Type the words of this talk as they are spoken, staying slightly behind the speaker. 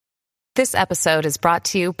This episode is brought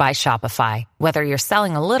to you by Shopify. Whether you're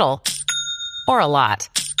selling a little or a lot,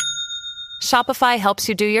 Shopify helps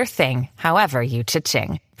you do your thing, however you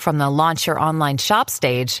cha-ching. From the launch your online shop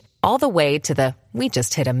stage, all the way to the we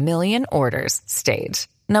just hit 1 million orders stage.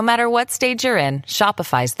 No matter what stage you're in,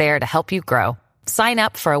 Shopify's there to help you grow. Sign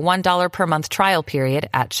up for a $1 per month trial period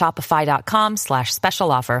at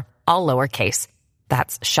shopify.com/special offer, all lowercase.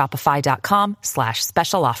 That's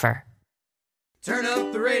shopify.com/special offer. Turn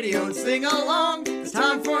up the radio and sing along. It's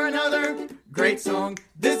time for another great song.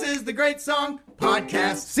 This is the Great Song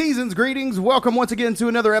Podcast. Season's greetings. Welcome once again to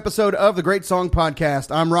another episode of the Great Song Podcast.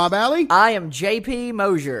 I'm Rob Alley. I am JP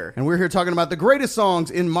Mosier. And we're here talking about the greatest songs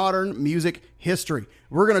in modern music history.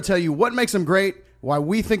 We're going to tell you what makes them great, why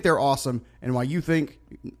we think they're awesome, and why you think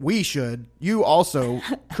we should. You also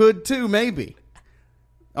could too, maybe.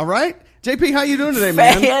 All right? JP, how you doing today,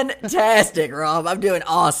 man? Fantastic, Rob. I'm doing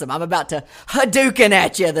awesome. I'm about to Hadouken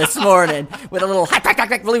at you this morning with a little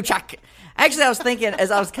blue chuck. Actually, I was thinking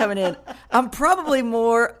as I was coming in, I'm probably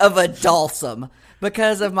more of a Dalsum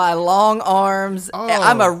because of my long arms. Oh.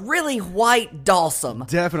 I'm a really white Dalsum.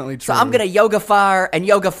 Definitely true. So I'm going to yoga fire and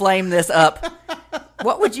yoga flame this up.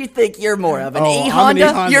 What would you think you're more of? An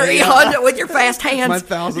E-Honda? You're E-Honda with your fast hands. My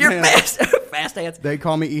 1,000 hands. Fast hands. They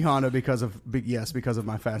call me E-Honda because of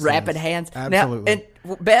my fast Rapid hands. Absolutely. Now,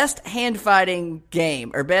 and best hand fighting game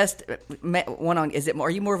or best one on, is it more, are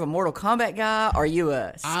you more of a Mortal Kombat guy? Are you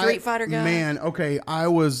a Street Fighter guy? Man, okay, I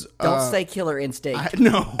was... Don't say Killer Instinct.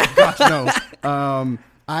 No, gosh, no.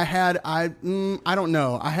 I don't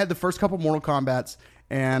know. I had the first couple Mortal Kombats,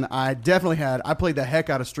 and I played the heck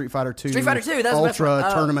out of Street Fighter 2. Street Fighter 2, that's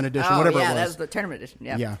Ultra Tournament Edition, whatever it was. Yeah, that was the Tournament Edition,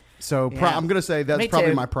 yeah. Yeah. So I'm going to say that's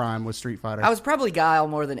probably my prime was Street Fighter. I was probably Guile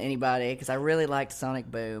more than anybody because I really liked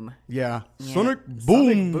Sonic Boom. Yeah. Yeah. Sonic Boom.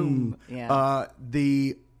 Sonic Boom. Yeah.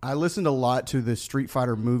 I listened a lot to the Street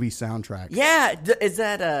Fighter movie soundtrack. Yeah. Is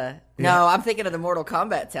that No, I'm thinking of the Mortal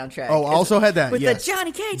Kombat soundtrack. Oh, I also had that, with yes. the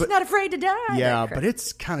Johnny Cage, not afraid to die. Yeah, but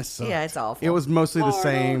it's kind of sucked. Yeah, it's awful. It was mostly the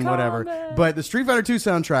same, whatever. But the Street Fighter 2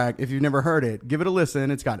 soundtrack, if you've never heard it, give it a listen.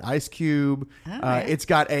 It's got Ice Cube. It's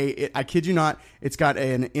got I kid you not, it's got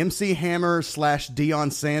an MC Hammer /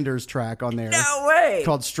 Deion Sanders track on there. No way.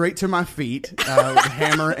 Called Straight to My Feet,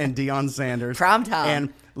 Hammer and Deion Sanders. Prime time.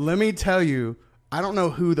 And let me tell you, I don't know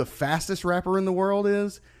who the fastest rapper in the world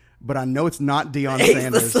is, but I know it's not Deion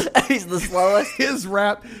Sanders. He's the slowest. His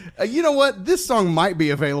rap. You know what? This song might be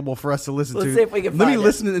available for us to listen to. Let's see if we can Let find me it.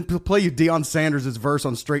 listen and play you Deion Sanders' verse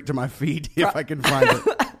on Straight to My Feet if I can find it.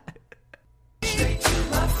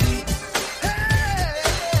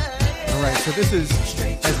 All right, so this is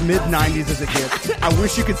as mid-90s as it gets. I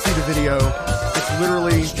wish you could see the video.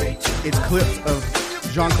 It's clips of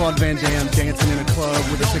Jean-Claude Van Damme dancing in a club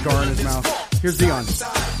with a cigar in his mouth. Here's Deion.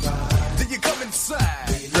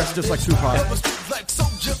 Dressed just like Tupac. It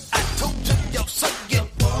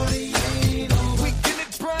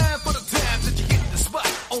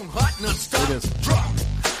is.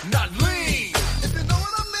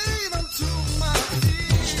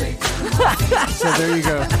 So there you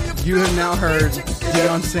go. You have now heard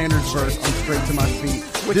Deion Sanders' verse on Straight to My Feet.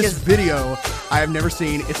 This video I have never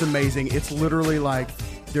seen. It's amazing. It's literally like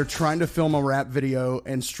they're trying to film a rap video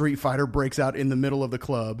and Street Fighter breaks out in the middle of the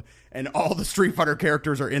club and all the Street Fighter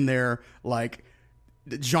characters are in there. Like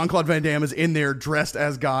Jean-Claude Van Damme is in there dressed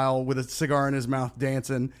as Guile with a cigar in his mouth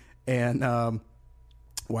dancing. And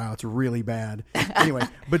wow, it's really bad. Anyway,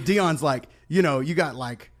 but Deion's like, you got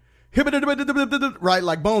like... right,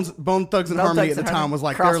 like Bone Thugs and Harmony at the time was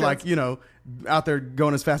like they're like out there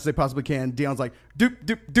going as fast as they possibly can. Deion's like doop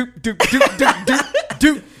doop doop doop doop doop doop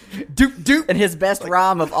doop doop doop, and his best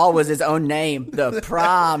rhyme of all was his own name, the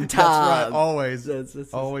Prime Time. That's right, always,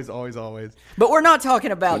 always. But we're not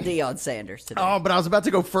talking about Deion Sanders today. Oh, but I was about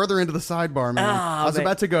to go further into the sidebar, man. I was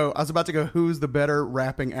about to go. Who's the better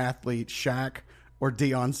rapping athlete, Shaq or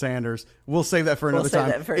Deion Sanders? We'll save that for another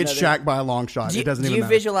time. It's Shaq by a long shot. It doesn't even matter.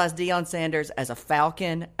 Do you visualize Deion Sanders as a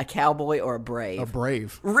Falcon, a Cowboy, or a Brave? A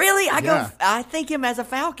Brave. Really? I think him as a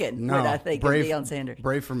Falcon when I think Brave, of Deion Sanders.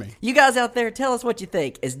 Brave for me. You guys out there, tell us what you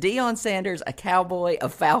think. Is Deion Sanders a Cowboy, a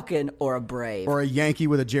Falcon, or a Brave? Or a Yankee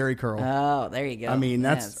with a Jerry curl. Oh, there you go. I mean,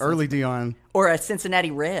 that's early Deion. Or a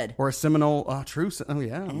Cincinnati Red. Or a Seminole. Oh, true. Oh,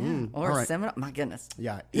 yeah. Or a Seminole. My goodness.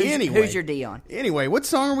 Yeah. Who's your Deion? Anyway, what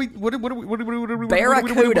song are we?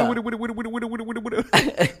 Barracuda.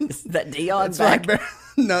 Is that Deion back? Right.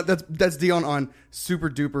 No, that's Deion on Super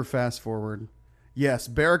Duper Fast Forward. Yes,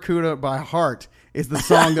 Barracuda by Heart is the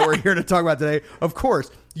song that we're here to talk about today. Of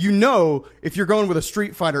course, if you're going with a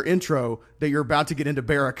Street Fighter intro that you're about to get into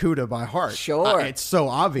Barracuda by Heart. Sure. It's so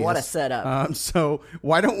obvious. What a setup. So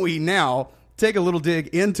why don't we now take a little dig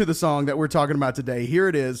into the song that we're talking about today. Here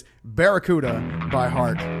it is, Barracuda by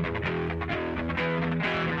Heart.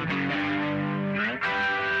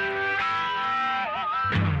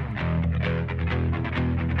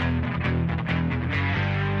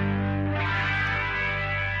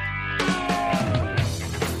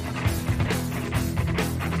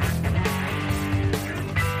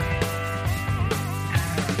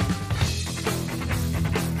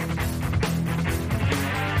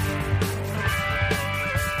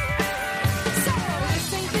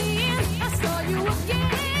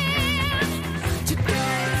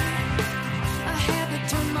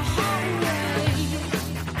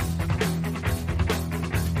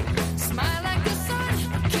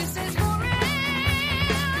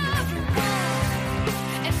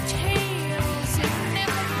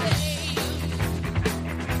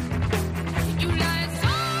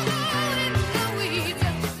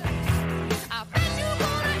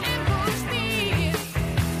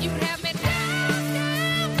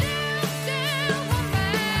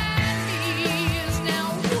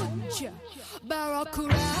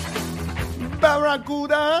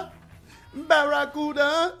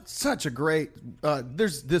 Barracuda. Such a great.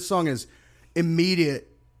 This song is immediate,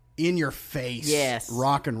 in your face. Yes.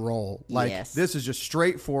 Rock and roll. This is just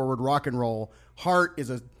straightforward rock and roll. Heart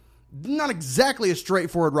is not exactly a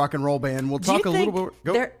straightforward rock and roll band. We'll talk a little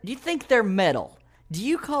bit. Do you think they're metal? Do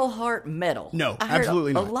you call Heart metal? No,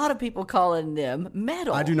 absolutely not. A lot of people calling them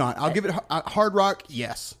metal. I do not. I'll give it hard rock.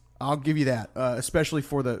 Yes, I'll give you that. Especially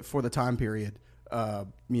for the time period.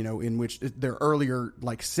 In which their earlier,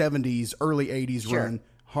 like 70s, early 80s run,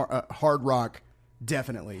 hard rock,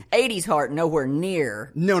 definitely. 80s Heart, nowhere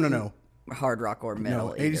near. No. Hard rock or metal.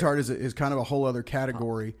 No, 80s Heart is kind of a whole other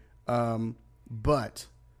category. But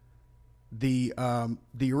the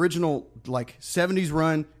original, like 70s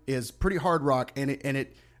run is pretty hard rock,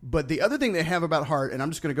 but the other thing they have about Heart, and I'm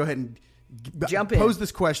just going to go ahead and pose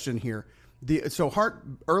this question here.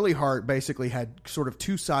 Early Heart basically had sort of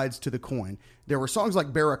two sides to the coin. There were songs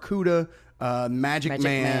like Barracuda, Magic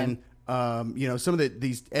Man, some of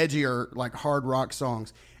these edgier like hard rock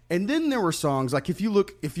songs. And then there were songs like if you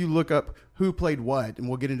look up who played what, and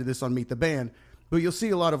we'll get into this on Meet the Band, but you'll see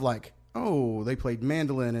a lot of like, oh, they played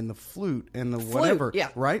mandolin and the flute and the whatever, yeah.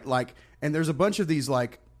 Right? Like, and there's a bunch of these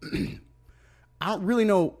like I don't really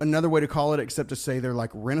know another way to call it except to say they're like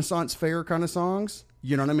Renaissance fair kind of songs.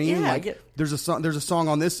 You know what I mean? Yeah, like there's a song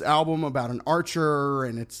on this album about an archer,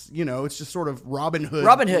 and it's just sort of Robin Hood.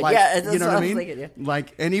 Like, yeah, that's you know what I mean? Thinking, yeah.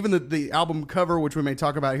 Like, and even the album cover, which we may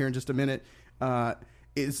talk about here in just a minute,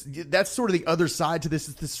 that's sort of the other side to this.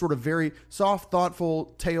 Is this sort of very soft,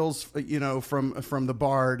 thoughtful tales, from the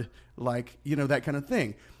bard, like that kind of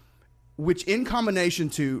thing. Which in combination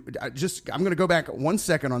to I'm going to go back 1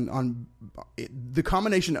 second on the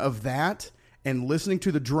combination of that. And listening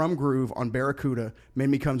to the drum groove on Barracuda made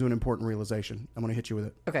me come to an important realization. I'm going to hit you with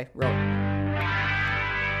it. Okay, roll it.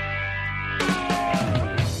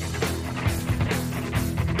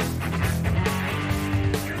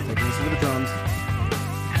 Take a listen to the drums.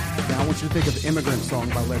 Now I want you to think of Immigrant Song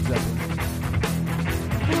by Led Zeppelin.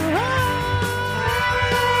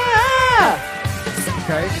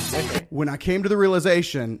 Okay? When I came to the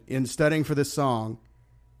realization in studying for this song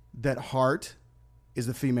that Heart is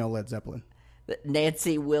the female Led Zeppelin.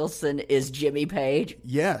 Nancy Wilson is Jimmy Page.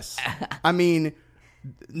 Yes, I mean,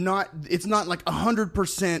 it's not like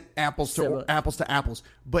 100% apples to apples,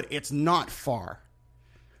 but it's not far.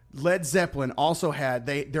 Led Zeppelin also had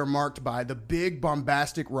they're marked by the big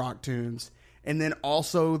bombastic rock tunes, and then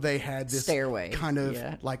also they had this Stairway kind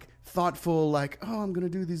of like thoughtful, like, oh, I'm gonna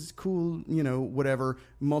do these cool, whatever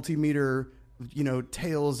multimeter.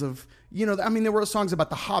 Tales of, I mean, there were songs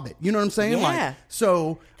about the Hobbit. You know what I'm saying? Yeah. Like,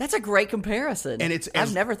 so that's a great comparison. And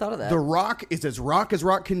I've never thought of that. The rock is as rock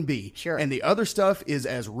can be. Sure. And the other stuff is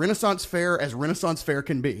as Renaissance fair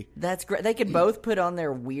can be. That's great. They could both put on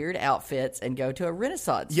their weird outfits and go to a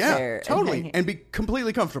Renaissance fair. Yeah, totally. And be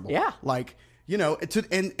completely comfortable. Yeah. Like,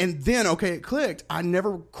 and then, okay, it clicked. I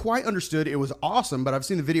never quite understood. It was awesome, but I've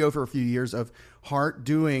seen the video for a few years of Heart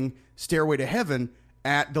doing Stairway to Heaven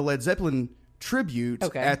at the Led Zeppelin tribute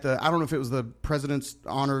at I don't know if it was the President's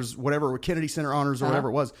Honors, whatever, Kennedy Center Honors or whatever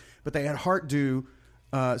it was, but they had Heart do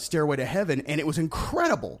Stairway to Heaven, and it was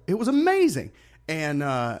incredible. It was amazing. And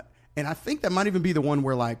I think that might even be the one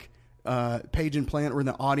where like Page and Plant were in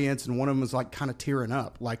the audience, and one of them was like kind of tearing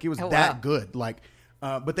up. Like it was good. Like,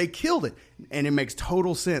 but they killed it, and it makes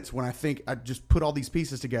total sense when I just put all these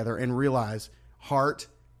pieces together and realize Heart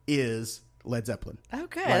is Led Zeppelin.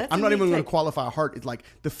 Okay. I'm not even going to qualify Heart. It's like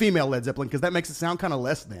the female Led Zeppelin because that makes it sound kind of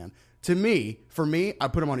less than. For me, I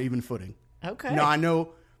put them on even footing. Okay. Now I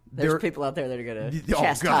know There's people out there that are going to Oh,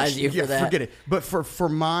 chastise gosh. you for that. Forget it. But for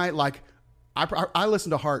my, like, I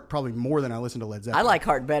listen to Heart probably more than I listen to Led Zeppelin. I like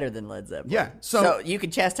Heart better than Led Zeppelin. Yeah, so you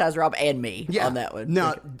can chastise Rob and me on that one.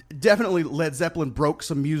 Now, definitely Led Zeppelin broke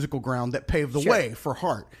some musical ground that paved the way for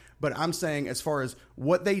Heart. But I'm saying as far as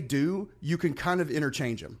what they do, you can kind of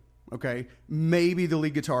interchange them. Okay? Maybe the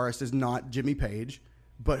lead guitarist is not Jimmy Page,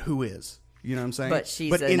 but who is? You know what I'm saying? But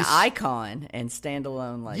she's an icon and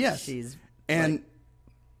standalone. Like, yes. She's... And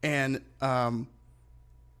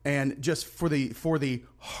just for the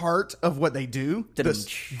heart of what they do,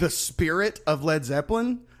 the spirit of Led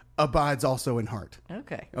Zeppelin abides also in Heart.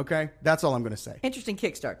 Okay? That's all I'm going to say. Interesting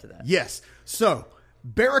kickstart to that. Yes. So,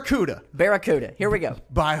 Barracuda. Here we go.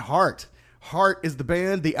 By Heart. Heart is the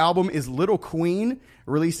band. The album is Little Queen,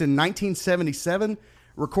 released in 1977,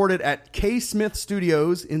 recorded at K. Smith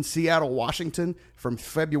Studios in Seattle, Washington, from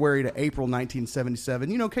February to April 1977.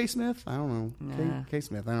 You know K. Smith? I don't know. K.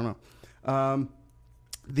 Smith, I don't know.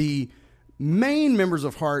 The main members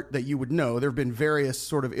of Heart that you would know, there have been various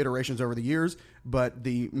sort of iterations over the years, but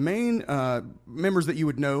the main members that you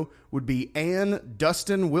would know would be Ann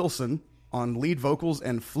Dustin Wilson on lead vocals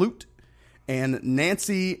and flute, and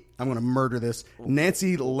Nancy, I'm going to murder this,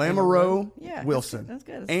 Nancy Lamoureux Wilson. That's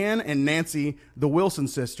good. Ann and Nancy, the Wilson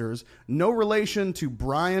sisters, no relation to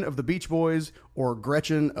Brian of the Beach Boys or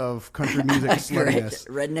Gretchen of country music sluttiness.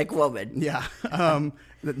 Redneck woman. Yeah.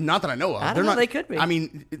 Not that I know of. I don't know, they could be. I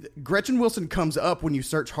mean, Gretchen Wilson comes up when you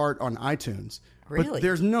search Heart on iTunes. Really?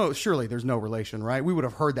 But surely there's no relation, right? We would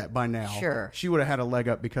have heard that by now. Sure. She would have had a leg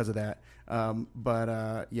up because of that. I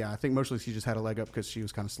think mostly she just had a leg up because she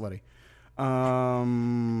was kind of slutty.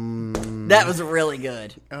 That was really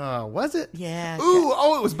good. Was it? Yeah.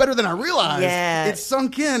 It was better than I realized. Yeah. It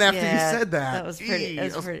sunk in after you said that. That was pretty.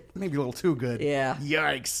 Maybe a little too good. Yeah.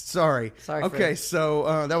 Yikes. Sorry. Okay,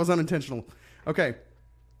 so that was unintentional. Okay.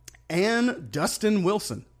 Ann Dustin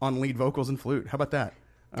Wilson on lead vocals and flute. How about that?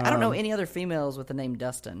 I don't know any other females with the name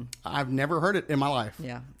Dustin. I've never heard it in my life.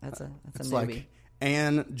 Yeah, that's a newbie. Like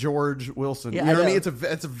Ann George Wilson. Yeah, you know what I mean? It's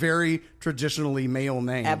a very traditionally male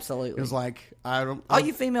name. Absolutely. It was like, all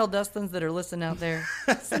you female Dustins that are listening out there,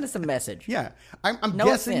 send us a message. Yeah. I'm no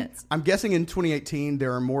guessing, offense. I'm guessing in 2018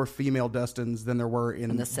 there are more female Dustins than there were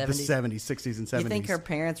in the 70s, 60s, and 70s. You think her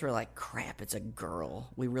parents were like, crap, it's a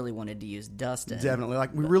girl. We really wanted to use Dustin. Definitely.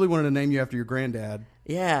 Like, we really wanted to name you after your granddad.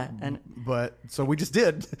 Yeah. But, so we just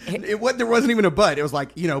did. There wasn't even a but. It was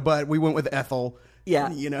like, but we went with Ethel.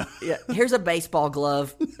 Yeah. Yeah. Here's a baseball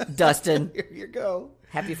glove, Dustin. Here you go.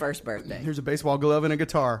 Happy first birthday. Here's a baseball glove and a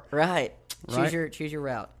guitar. Right. Choose your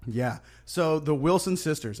route. Yeah. So the Wilson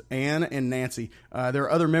sisters, Ann and Nancy. There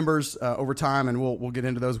are other members over time, and we'll get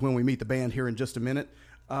into those when we meet the band here in just a minute.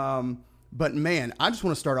 But man, I just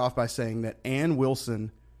want to start off by saying that Ann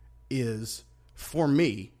Wilson is, for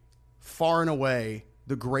me, far and away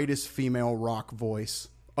the greatest female rock voice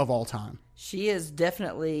of all time. She is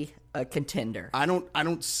definitely a contender. I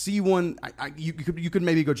don't see one. You could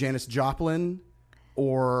maybe go Janis Joplin,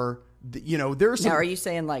 or there's. Now, are you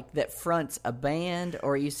saying like that fronts a band,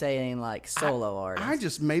 or are you saying like solo artists? I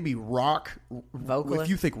just maybe rock vocalists. If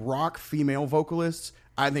you think rock female vocalists,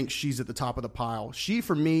 I think she's at the top of the pile. She,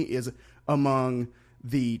 for me, is among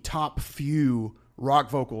the top few rock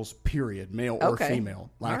vocals. Period, male or female.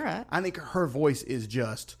 Like, all right. I think her voice is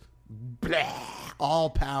just blah, all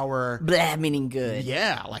power. Blah meaning good.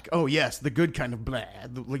 Yeah, like, oh yes, the good kind of blah.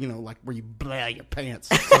 Like where you blah your pants.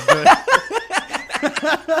 So good.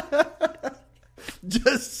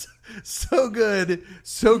 Just so good.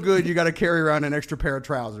 You got to carry around an extra pair of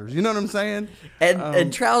trousers. You know what I'm saying?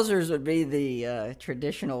 And trousers would be the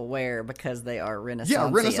traditional wear because they are Renaissance. Yeah,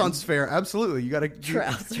 Renaissance fair. Absolutely. You got to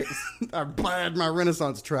trousers. I bought my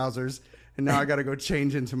Renaissance trousers, and now I got to go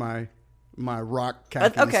change into my rock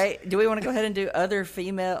khakis. Okay, do we want to go ahead and do other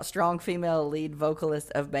strong female lead vocalists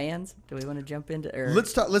of bands? Do we want to jump into?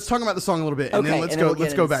 Let's talk about the song a little bit, and then let's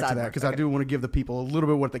go back to that because I do want to give the people a little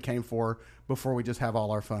bit of what they came for before we just have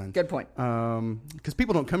all our fun. Good point. Because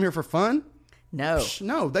people don't come here for fun.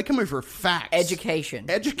 No, they come here for facts, education.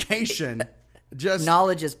 Just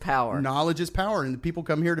knowledge is power. Knowledge is power, and people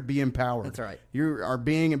come here to be empowered. That's right. You are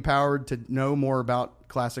being empowered to know more about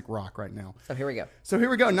classic rock right now. So here we go.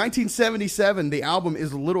 1977, the album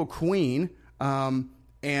is Little Queen,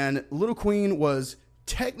 and Little Queen was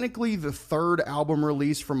technically the third album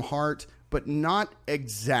release from Heart, but not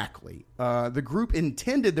exactly. The group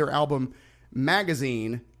intended their album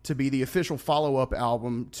Magazine to be the official follow-up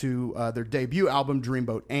album to their debut album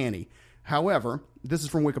Dreamboat Annie. However, this is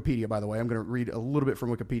from Wikipedia, by the way. I'm going to read a little bit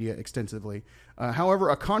from Wikipedia extensively. However,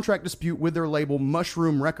 a contract dispute with their label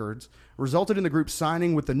Mushroom Records resulted in the group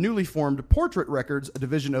signing with the newly formed Portrait Records, a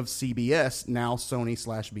division of CBS, now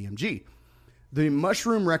Sony/BMG. The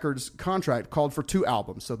Mushroom Records contract called for 2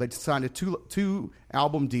 albums, so they signed a two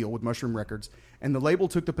album deal with Mushroom Records, and the label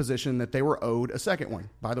took the position that they were owed a second one.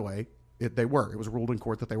 By the way, they were. It was ruled in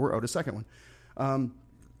court that they were owed a second one.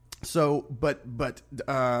 But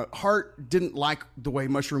Hart didn't like the way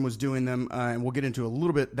Mushroom was doing them, and we'll get into a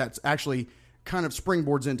little bit. That's actually kind of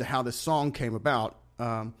springboards into how this song came about.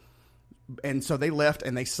 And so they left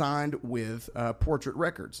and they signed with Portrait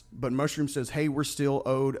Records. But Mushroom says, hey, we're still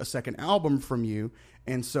owed a second album from you.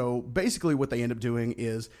 And so basically what they end up doing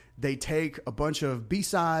is they take a bunch of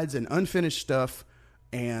B-sides and unfinished stuff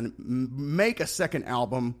and make a second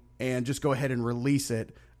album and just go ahead and release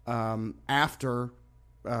it after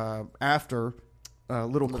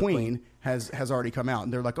Little Queen has already come out.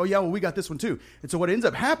 And they're like, oh, yeah, well, we got this one too. And so what ends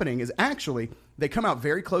up happening is actually they come out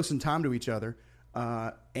very close in time to each other,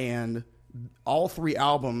 and all 3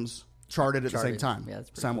 albums charted at the same time,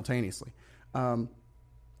 simultaneously. Cool.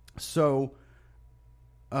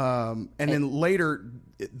 And then later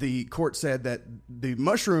the court said that the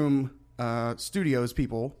Mushroom Studios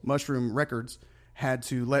people, Mushroom Records, had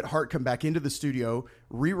to let Hart come back into the studio,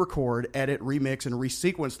 re-record, edit, remix, and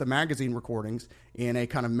resequence the magazine recordings in a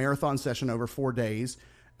kind of marathon session over 4 days.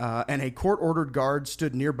 And a court-ordered guard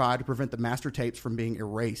stood nearby to prevent the master tapes from being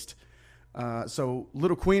erased. So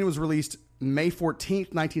Little Queen was released May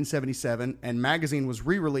 14th, 1977, and magazine was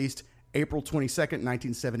re-released April 22nd,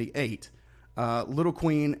 1978. Little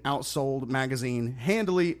Queen outsold magazine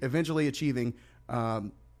handily, eventually achieving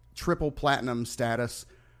triple platinum status.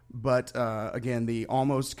 But again, the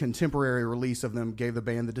almost contemporary release of them gave the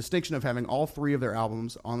band the distinction of having all 3 of their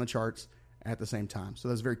albums on the charts at the same time. So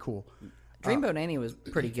that's very cool. Dreamboat Annie was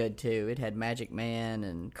pretty good too. It had Magic Man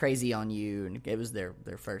and Crazy on You, and it was their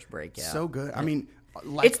first breakout. So good. I mean,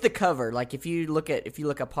 it's the cover. Like if you look up,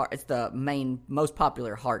 it's the most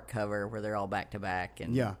popular Heart cover where they're all back to back,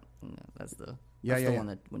 and that's the one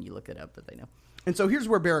that when you look it up that they know. And so here's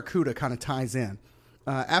where Barracuda kind of ties in.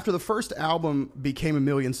 After the first album became a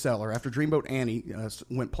million seller, after Dreamboat Annie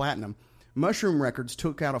went platinum, Mushroom Records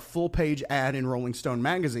took out a full-page ad in Rolling Stone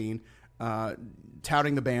magazine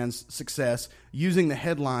touting the band's success, using the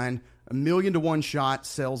headline, "A million to one shot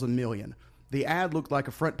sells a million." The ad looked like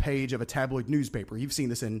a front page of a tabloid newspaper. You've seen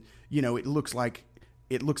this in,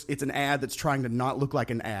 it's an ad that's trying to not look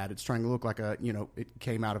like an ad. It's trying to look like it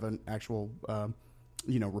came out of an actual,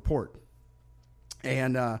 report.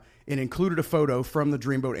 And it included a photo from the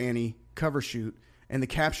Dreamboat Annie cover shoot, and the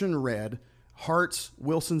caption read, "Hart's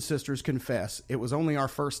Wilson sisters confess, it was only our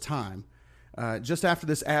first time." Just after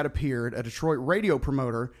this ad appeared, a Detroit radio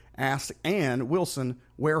promoter asked Ann Wilson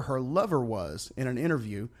where her lover was in an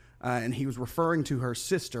interview, and he was referring to her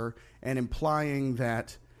sister and implying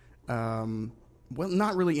that,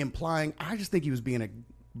 not really implying, I just think he was being a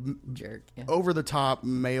jerk, over-the-top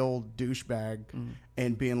male douchebag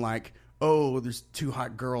and being like, oh, there's 2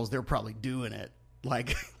 hot girls, they're probably doing it.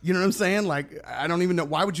 Like, you know what I'm saying? Like, I don't even know.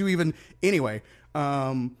 Why would you even... Anyway,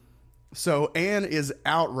 so Anne is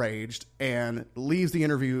outraged and leaves the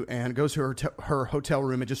interview and goes to her hotel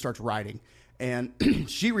room and just starts writing. And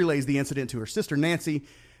she relays the incident to her sister, Nancy,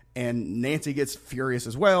 and Nancy gets furious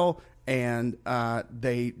as well. And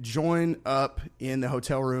they join up in the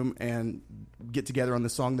hotel room and get together on the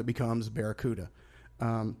song that becomes Barracuda,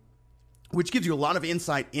 which gives you a lot of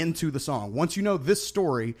insight into the song. Once you know this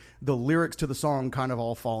story, the lyrics to the song kind of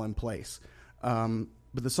all fall in place.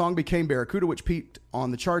 But the song became Barracuda, which peaked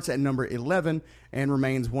on the charts at number 11 and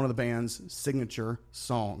remains one of the band's signature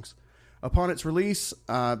songs. Upon its release,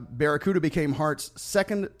 Barracuda became Heart's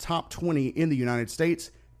second top 20 in the United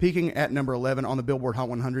States, peaking at number 11 on the Billboard Hot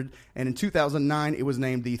 100. And in 2009, it was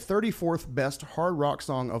named the 34th best hard rock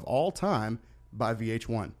song of all time by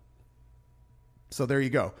VH1. So there you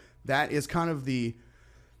go. That is kind of the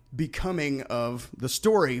becoming of the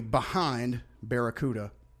story behind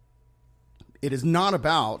Barracuda. It is not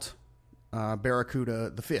about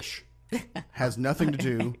Barracuda the fish. Has nothing to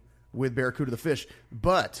do with Barracuda the fish.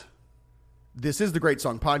 But this is the Great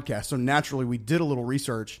Song Podcast, so naturally we did a little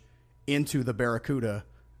research into the Barracuda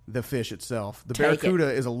the fish itself. The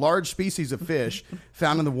Barracuda is a large species of fish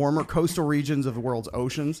found in the warmer coastal regions of the world's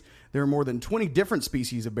oceans. There are more than 20 different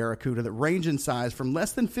species of Barracuda that range in size from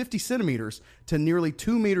less than 50 centimeters to nearly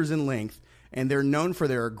 2 meters in length, and they're known for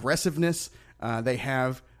their aggressiveness. They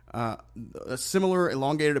have a similar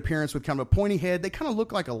elongated appearance with kind of a pointy head. They kind of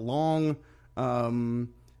look like a long,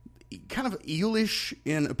 kind of eelish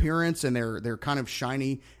in appearance, and they're kind of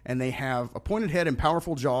shiny, and they have a pointed head and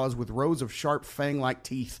powerful jaws with rows of sharp fang-like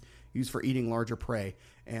teeth used for eating larger prey.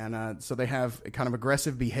 And so they have a kind of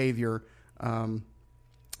aggressive behavior.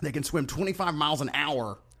 They can swim 25 miles an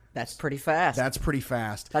hour. That's pretty fast.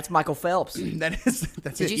 That's Michael Phelps.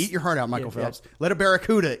 That's it. Eat your heart out, Michael Phelps. Let a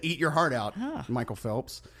barracuda eat your heart out, Michael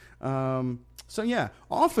Phelps. So yeah,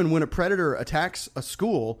 often when a predator attacks a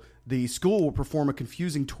school, the school will perform a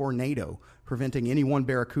confusing tornado, preventing any one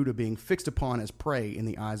barracuda being fixed upon as prey in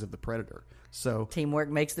the eyes of the predator. So teamwork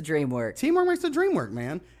makes the dream work. Teamwork makes the dream work,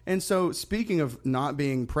 man. And so speaking of not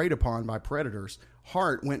being preyed upon by predators,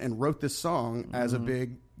 Hart went and wrote this song as a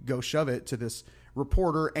big go shove it to this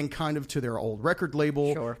reporter and kind of to their old record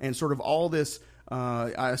label and sort of all this.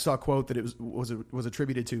 I saw a quote that it was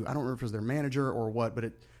attributed to, I don't remember if it was their manager or what, but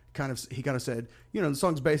he kind of said, the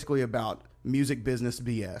song's basically about music business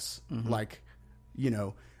BS. Like,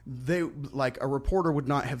 a reporter would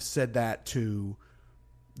not have said that to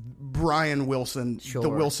Brian Wilson, the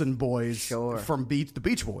Wilson Boys from the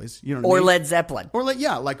Beach Boys, or Led Zeppelin, or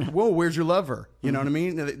whoa, where's your lover? You know what I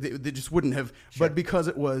mean? They just wouldn't have. But because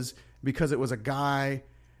it was a guy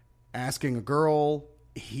asking a girl,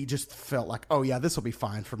 he just felt like, oh yeah, this will be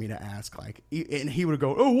fine for me to ask. Like, and he would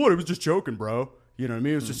go, oh what? It was just joking, bro. You know what I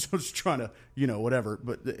mean? It was just trying to, whatever.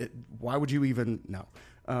 But why would you even know?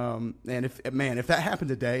 And if that happened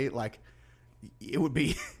today, like, it would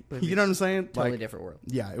be, you know what I'm saying? Totally different world.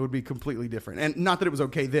 Yeah, it would be completely different. And not that it was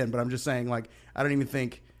okay then, but I'm just saying, like, I don't even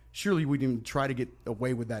think, surely we didn't try to get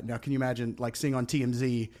away with that. Now, can you imagine, like, seeing on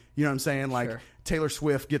TMZ, you know what I'm saying? Like, Taylor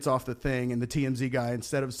Swift gets off the thing, and the TMZ guy,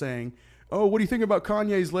 instead of saying, oh, what do you think about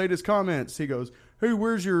Kanye's latest comments? He goes, hey,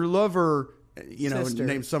 where's your lover? Sister.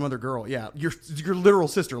 Name some other girl. Yeah, your literal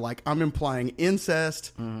sister. Like, I'm implying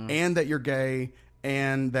incest and that you're gay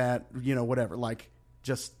and that, whatever. Like,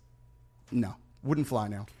 just, no. Wouldn't fly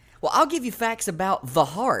now. Well, I'll give you facts about the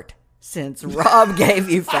heart, since Rob gave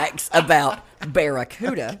you facts about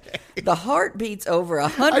Barracuda. Okay. The heart beats over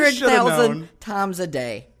 100,000 times a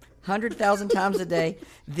day. 100,000 times a day.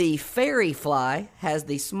 The fairy fly has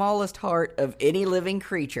the smallest heart of any living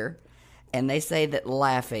creature. And they say that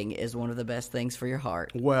laughing is one of the best things for your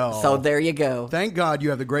heart. Well, so there you go. Thank God you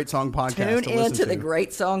have the Great Song Podcast. Tune into the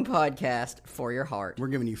Great Song Podcast for your heart. We're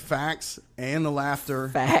giving you facts and the laughter.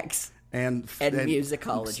 Facts. And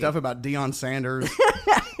musicology. Stuff about Deion Sanders.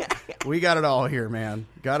 We got it all here, man.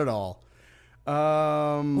 Got it all.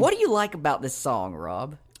 What do you like about this song,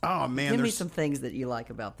 Rob? Oh, man. Give me some things that you like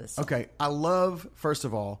about this song. Okay. First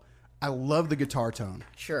of all, I love the guitar tone.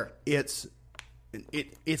 Sure. It's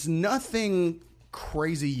nothing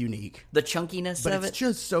crazy unique. The chunkiness but of it's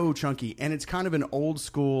just so chunky, and it's kind of an old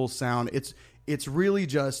school sound. It's really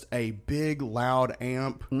just a big, loud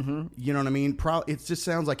amp. Mm-hmm. You know what I mean? It just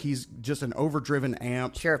sounds like he's just an overdriven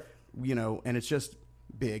amp. Sure. And it's just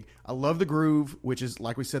big. I love the groove, which is,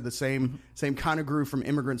 like we said, the same kind of groove from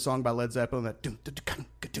Immigrant Song by Led Zeppelin. That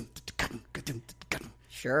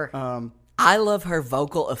sure. I love her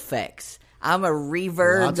vocal effects. I'm a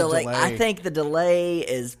reverb delay. I think the delay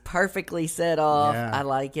is perfectly set off. Yeah. I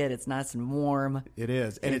like it. It's nice and warm. It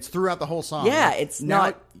is. And it's throughout the whole song. Yeah, it's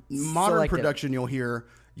not modern selective. Production you'll hear,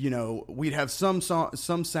 we'd have some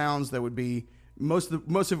sounds that would be most of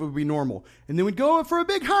it would be normal. And then we'd go for a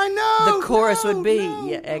big high note. The chorus would be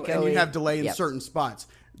echoey. And you'd have delay in certain spots.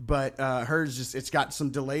 But hers it's got some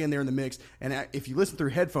delay in there in the mix. And if you listen through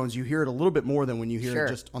headphones, you hear it a little bit more than when you hear it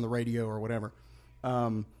just on the radio or whatever.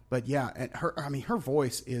 But yeah, and her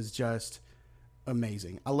voice is just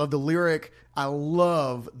amazing. I love the lyric. I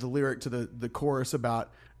love the lyric to the chorus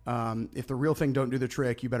about if the real thing don't do the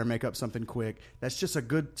trick, you better make up something quick. That's just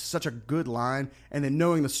such a good line. And then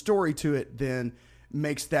knowing the story to it then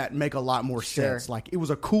makes that make a lot more sense. Like, it was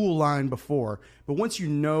a cool line before, but once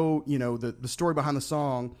the story behind the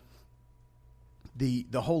song, the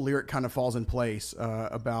whole lyric kind of falls in place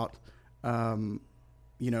about.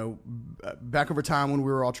 Back over time when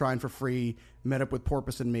we were all trying for free, met up with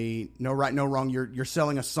Porpoise and me. No right, no wrong. You're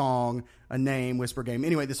selling a song, a name, whisper game.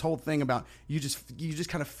 Anyway, this whole thing about you just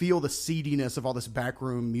kind of feel the seediness of all this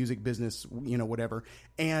backroom music business, whatever.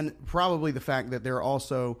 And probably the fact that they're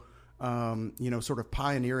also, sort of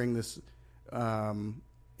pioneering this, along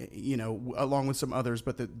with some others,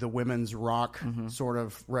 but the women's rock sort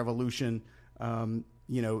of revolution.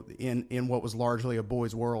 In what was largely a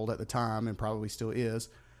boys' world at the time and probably still is.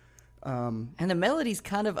 And the melody's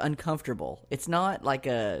kind of uncomfortable. It's not like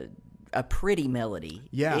a pretty melody.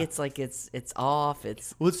 Yeah. It's like it's off.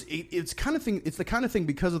 It's the kind of thing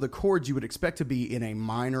because of the chords you would expect to be in a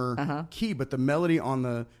minor key, but the melody on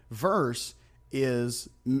the verse is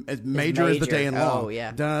as major as the day and long. Oh,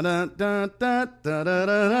 yeah. Da, da, da, da, da, da,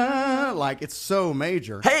 da. Like, it's so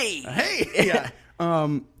major. Hey! Yeah.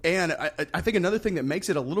 And I think another thing that makes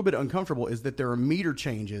it a little bit uncomfortable is that there are meter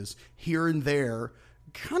changes here and there,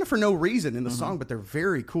 kind of for no reason in the song, but they're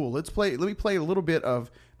very cool. Let me play a little bit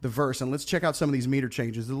of the verse, and let's check out some of these meter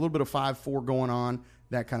changes. There's a little bit of 5/4 going on,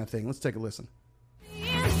 that kind of thing. Let's take a listen.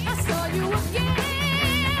 I saw you again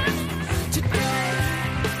today.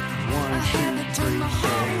 1, 2, 3, 4,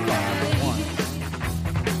 5,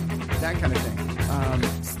 1. That kind of thing.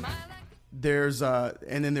 There's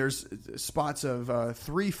and then there's spots of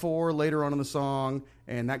 3/4 later on in the song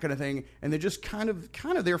and that kind of thing, and they're just kind of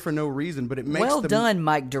there for no reason, but it makes Well done,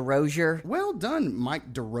 Mike DeRozier. Well done,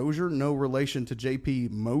 Mike DeRozier. No relation to J.P.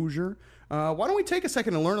 Mosier. Why don't we take a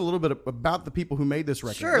second and learn a little bit about the people who made this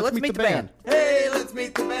record? Sure, let's meet the band. Hey, let's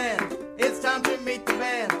meet the band. It's time to meet the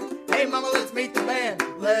band. Hey, mama, let's meet the band.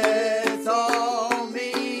 Let's all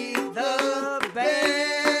meet the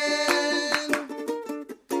band.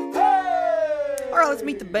 All right, let's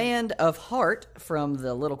meet the band of Heart from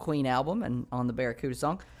the Little Queen album and on the Barracuda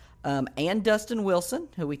song. And Dustin Wilson,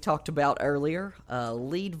 who we talked about earlier,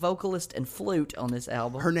 lead vocalist and flute on this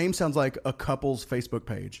album. Her name sounds like a couple's Facebook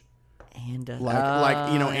page. And Like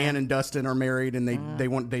Ann and Dustin are married, and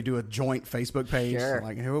they do a joint Facebook page. Sure.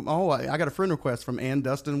 Like, I got a friend request from Ann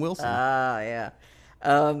Dustin Wilson. yeah.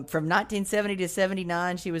 From 1970 to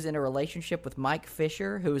 79, she was in a relationship with Mike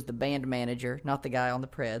Fisher, who was the band manager, not the guy on the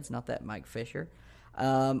Preds, not that Mike Fisher.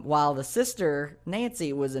 While the sister,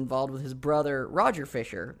 Nancy, was involved with his brother, Roger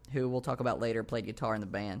Fisher, who we'll talk about later, played guitar in the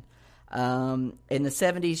band. In the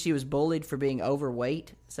 70s, she was bullied for being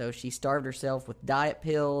overweight, so she starved herself with diet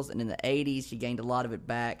pills, and in the 80s, she gained a lot of it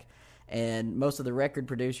back, and most of the record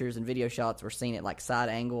producers and video shots were seen at, like, side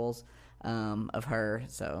angles of her,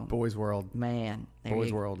 so... Boys World. Man.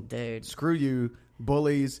 Boys World. Dude. Screw you,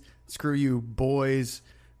 bullies. Screw you, boys.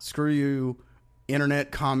 Screw you,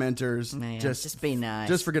 internet commenters. Man, just be nice.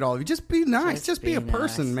 Just forget all of you. Just be nice. Just be a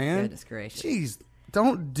person, nice. man. Goodness gracious. Jeez.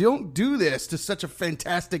 Don't do this to such a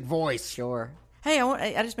fantastic voice. Sure. Hey,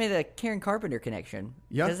 I just made a Karen Carpenter connection.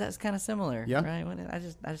 Yeah. Because that's kind of similar. Yeah. Right? I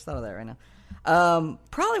just thought of that right now.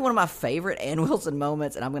 Probably one of my favorite Ann Wilson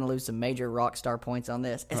moments, and I'm going to lose some major rock star points on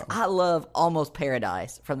this, is I love Almost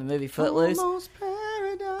Paradise from the movie Footloose. Almost Paradise.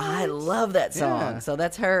 I love that song. Yeah. So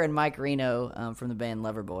that's her and Mike Reno from the band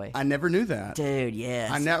Loverboy. I never knew that. Dude,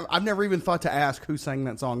 yes. I've never even thought to ask who sang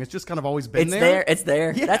that song. It's just kind of always been It's there. It's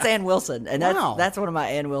there. Yeah. That's Ann Wilson, and Wow. that's one of my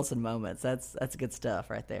Ann Wilson moments. That's good stuff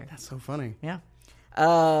right there. That's so funny. Yeah.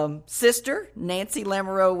 Sister, Nancy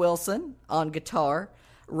Lamoureux Wilson on guitar,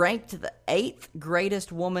 ranked the 8th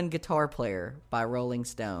greatest woman guitar player by Rolling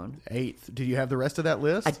Stone. 8th. Do you have the rest of that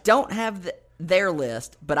list? I don't have their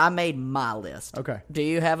list, but I made my list. Okay. Do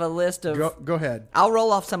you have a list of... Go ahead. I'll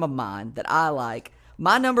roll off some of mine that I like.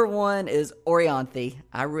 My number one is Orianthi.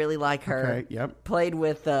 I really like her. Okay, yep. Played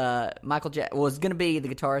with Michael Jackson. Was going to be the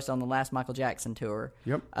guitarist on the last Michael Jackson tour.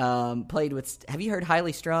 Yep. Played with... Have you heard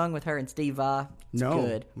Highly Strung with her and Steve Vai? It's No.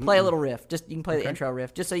 good. Play a little riff. You can play the intro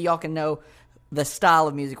riff, just so y'all can know the style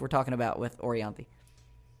of music we're talking about with Orianthi.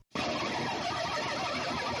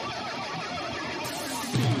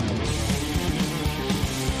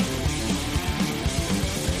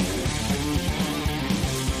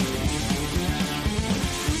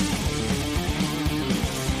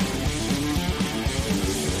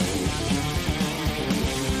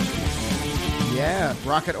 Yeah,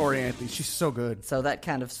 Rocket Orianthi. She's so good. So that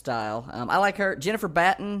kind of style. I like her. Jennifer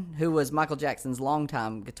Batten, who was Michael Jackson's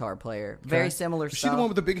longtime guitar player. Very similar Is she style. the one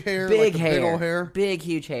with the big hair? Big like the hair. Big old hair? Big,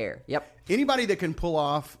 huge hair. Yep. Anybody that can pull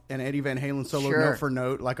off an Eddie Van Halen solo Sure. note for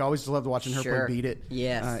note, like I always loved watching her Sure. play Beat It.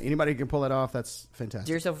 Yes. Anybody who can pull that off, that's fantastic.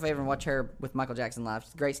 Do yourself a favor and watch her with Michael Jackson live.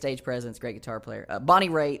 She's a great stage presence, great guitar player. Bonnie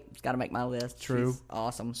Raitt, got to make my list. True. She's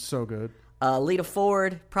awesome. So good. Lita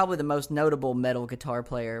Ford, probably the most notable metal guitar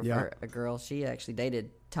player Yeah. for a girl. She actually dated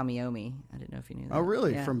Tommy Iommi. I didn't know if you knew that. Oh,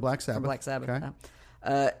 really? Yeah. From Black Sabbath? From Black Sabbath.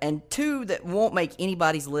 Okay. And two that won't make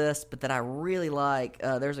anybody's list, but that I really like.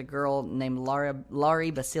 There's a girl named Laurie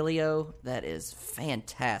Basilio that is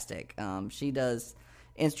fantastic. She does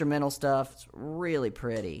instrumental stuff. It's really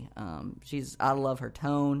pretty. I love her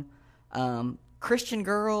tone. Christian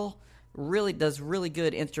girl really does really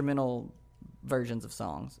good instrumental versions of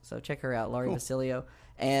songs. So check her out, Laurie Basilio.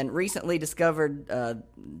 And recently discovered,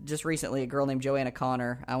 just recently, a girl named Joanna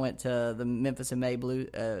Connor. I went to the Memphis in May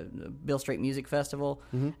Bill Street Music Festival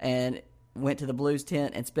and went to the blues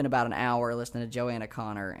tent and spent about an hour listening to Joanna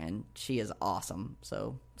Connor, and she is awesome.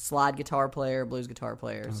 So slide guitar player, blues guitar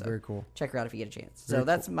player. So very cool. Check her out if you get a chance. So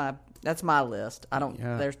that's my That's my list. I don't.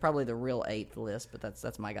 Yeah. There's probably the real 8th list, but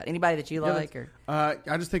that's my guy. Anybody that you like? Or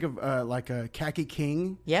I just think of like a Khaki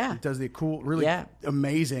King. Yeah. He does the cool, really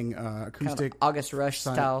amazing acoustic kind of August Rush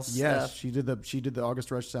style Yes, stuff. she did the August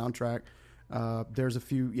Rush soundtrack. There's a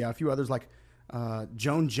few others like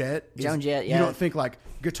Joan Jett. Joan Jett, You don't think like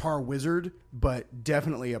guitar wizard, but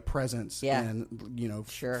definitely a presence in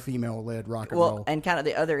female led rock and roll. And kind of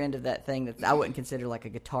the other end of that thing that I wouldn't consider like a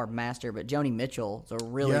guitar master, but Joni Mitchell is a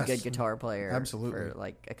really good guitar player. Absolutely. For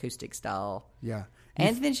like acoustic style. Yeah.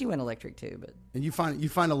 And then she went electric too, but And you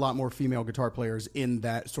find a lot more female guitar players in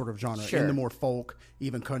that sort of genre, in the more folk,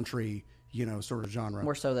 even country, sort of genre.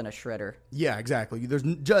 more so than a shredder. Yeah, exactly.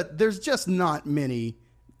 There's just not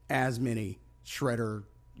as many shredder,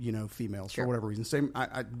 females for whatever reason. Same.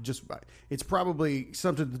 It's probably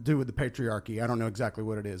something to do with the patriarchy. I don't know exactly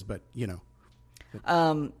what it is, but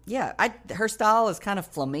her style is kind of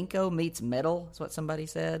flamenco meets metal. Is what somebody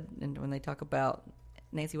said, and when they talk about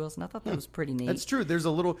Nancy Wilson, I thought that was pretty neat. That's true. There's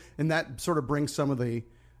a little, and that sort of brings some of the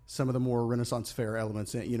more Renaissance fair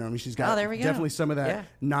elements in. I mean, she's got there we go. definitely some of that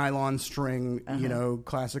nylon string,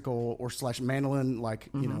 classical or / mandolin,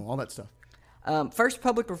 all that stuff. First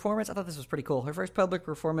public performance, I thought this was pretty cool. Her first public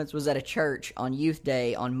performance was at a church on Youth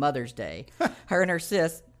Day on Mother's Day. Her and her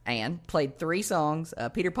sis, Anne, played 3 songs, a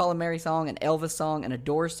Peter, Paul, and Mary song, an Elvis song, and a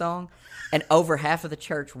Doors song, and over half of the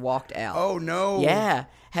church walked out. Oh, no. Yeah.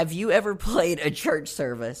 Have you ever played a church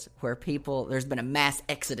service where there's been a mass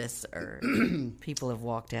exodus or people have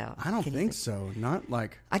walked out? I don't think so. Not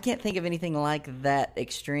like... I can't think of anything like that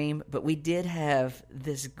extreme, but we did have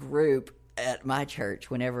this group at my church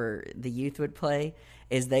whenever the youth would play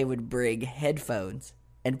is they would bring headphones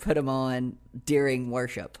and put them on during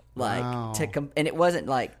worship, and it wasn't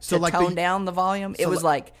like tone down the volume. It was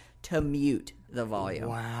like to mute the volume.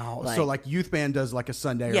 Wow. So like youth band does like a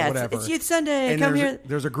Sunday or whatever. It's youth Sunday. And Come here.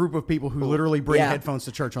 There's a group of people who literally bring headphones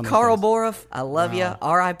to church on those Carl things. Boroff, I love you.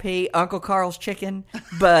 R.I.P. Uncle Carl's Chicken,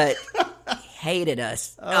 but hated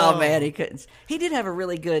us. Oh man, he couldn't. He did have a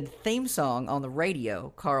really good theme song on the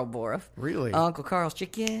radio, Carl Boroff. Really? Uncle Carl's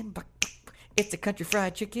Chicken. It's a country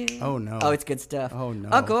fried chicken. Oh, no. Oh, it's good stuff. Oh, no.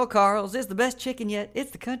 Uncle Carl's is the best chicken yet.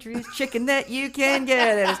 It's the countryest chicken that you can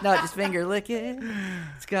get. And it's not just finger licking.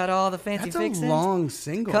 It's got all the fancy fixings. That's a long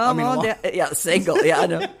single. Come on down. Yeah, single. Yeah, I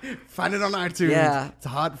know. Find it on iTunes. Yeah. It's a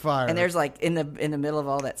hot fire. And there's like in the middle of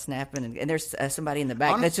all that snapping, and there's somebody in the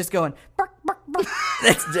back that's just going, bark, bark, bark.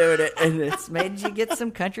 That's doing it. And it's made you get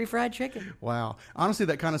some country fried chicken. Wow. Honestly,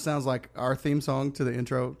 that kind of sounds like our theme song to the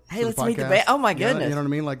intro. Hey, let's the meet the band. Oh, my goodness. You know what I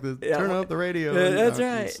mean? Like turn up the radio. That's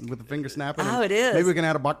right. With the finger snapping. Oh, it is. Maybe we can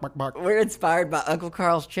add a bark, bark, bark. We're inspired by Uncle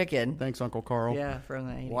Carl's Chicken. Thanks, Uncle Carl. Yeah, from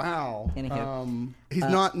the 80s. Wow. Anywho. He's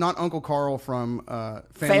not Uncle Carl from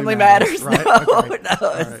Family Matters. right? No, Okay.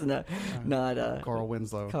 it's Right. not Carl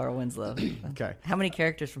Winslow. Carl Winslow. Okay. How many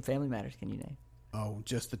characters from Family Matters can you name? Oh,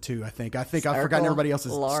 just the 2, I think. I've forgotten Urkel, everybody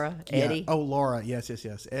else's. Laura, Yeah. Eddie. Oh, Laura. Yes.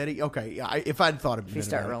 Eddie. Okay. If I'd thought of it. If you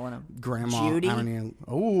start rolling them. Grandma. Judy? I don't know.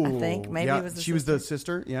 Oh. I think maybe yeah, it was the she was the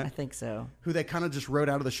sister. Yeah. I think so. Who they kind of just wrote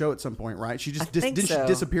out of the show at some point, right? She just I think didn't so. she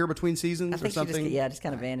disappear between seasons I think or something? she just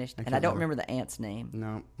kind of vanished. And I don't remember the aunt's name.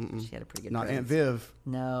 No. Mm-mm. She had a pretty good Not presence. Aunt Viv.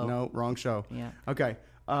 No. No, wrong show. Yeah. Okay.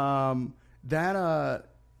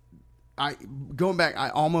 I going back, I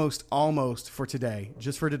almost for today,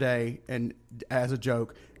 just for today, and as a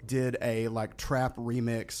joke, did a like trap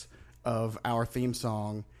remix of our theme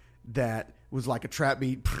song that was like a trap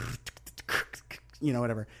beat,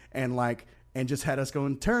 whatever, and just had us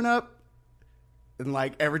going turn up, and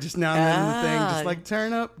like every just now and then the thing, just like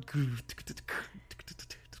turn up,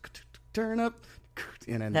 turn up,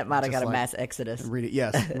 and then That might have just got a like, mass exodus. Read it.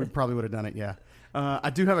 Yes, we probably would have done it. Yeah,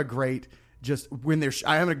 I do have a great.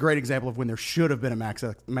 I have a great example of when there should have been a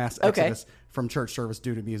mass exodus from church service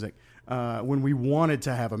due to music. When we wanted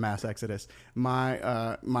to have a mass exodus,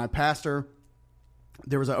 my pastor,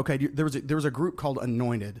 there was a group called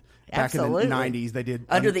Anointed back in the 90s. They did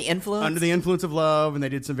Under the Influence of Love, and they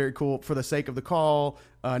did some very cool For the Sake of the Call,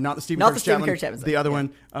 not the Stephen Not Curtis the Stephen Chapman, Curtis Chapman, the other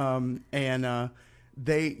yeah. one, and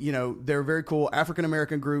they they're a very cool African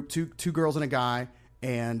American group, two girls and a guy,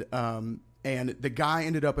 and the guy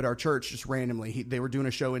ended up at our church just randomly. They were doing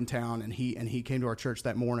a show in town, and he came to our church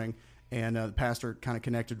that morning, and the pastor kind of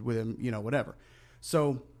connected with him, whatever.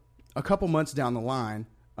 So a couple months down the line,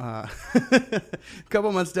 the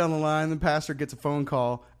pastor gets a phone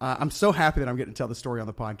call. I'm so happy that I'm getting to tell the story on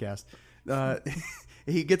the podcast.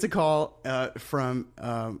 He gets a call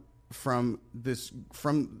from from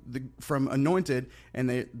Anointed, and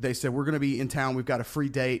they said, we're going to be in town. We've got a free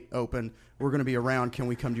date open. We're going to be around. Can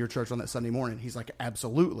we come to your church on that Sunday morning? He's like,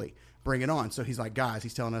 absolutely, bring it on. So he's like, guys,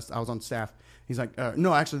 he's telling us, I was on staff. He's like,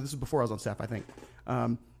 no, actually, this is before I was on staff, I think.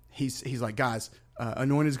 He's like, guys,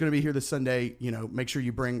 Anointed is going to be here this Sunday. Make sure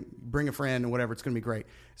you bring a friend and whatever. It's going to be great.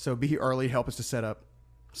 So be here early, help us to set up.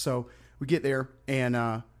 So we get there, and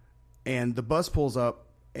the bus pulls up,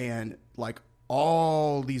 and like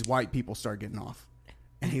all these white people start getting off.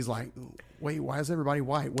 And he's like, wait, why is everybody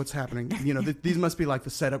white? What's happening? These must be like the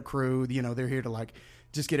setup crew. They're here to like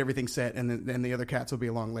just get everything set, and then the other cats will be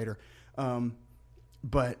along later.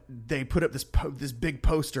 But they put up this big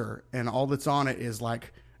poster, and all that's on it is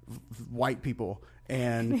like white people,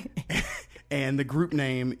 and the group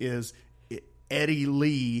name is Eddie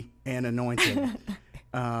Lee and Anointed.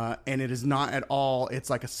 And it is not at all. It's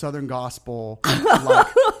like a Southern gospel, like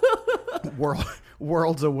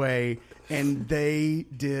worlds away. And they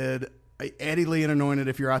did Eddie Lee and Anointed.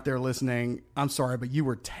 If you're out there listening, I'm sorry, but you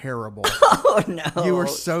were terrible. Oh no, you were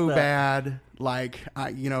so bad. Like,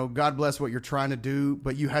 God bless what you're trying to do,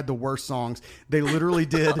 but you had the worst songs. They literally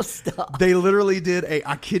did. Oh, stop. They literally did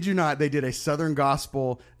I kid you not, they did a Southern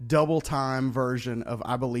gospel double time version of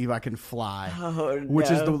I Believe I Can Fly,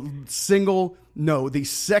 which is the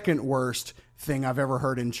second worst thing I've ever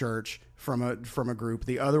heard in church from a group.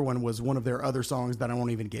 The other one was one of their other songs that I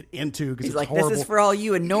won't even get into because it's like, horrible. this is for all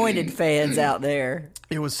you Anointed fans out there.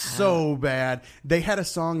 It was so bad. They had a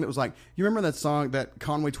song that was like, you remember that song, that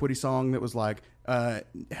Conway Twitty song that was like,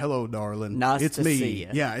 hello, darling. Nice it's to me. see ya.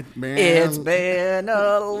 Yeah, man. It's been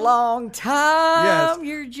a long time. Yes.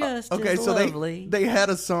 You're just okay. as So lovely. they had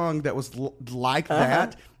a song that was like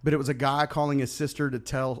that, but it was a guy calling his sister to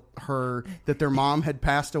tell her that their mom had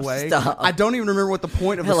passed away. Stop. I don't even remember what the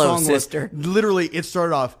point of the Hello, song sister. was. Literally, it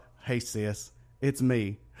started off, "Hey sis, it's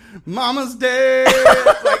me. Mama's dead."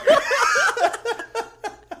 Like,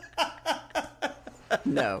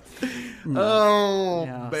 No. oh,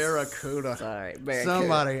 No. Barracuda. Sorry, Barracuda.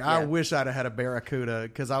 Somebody, I Yeah. wish I'd have had a Barracuda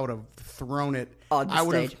because I would have thrown it. On the I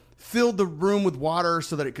would have stage. filled the room with water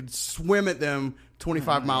so that it could swim at them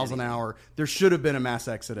 25 miles an hour. There should have been a mass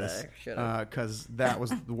exodus because that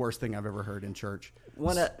was the worst thing I've ever heard in church.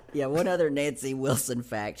 One other Nancy Wilson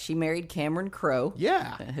fact. She married Cameron Crowe.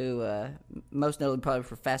 Yeah. Who, most notably probably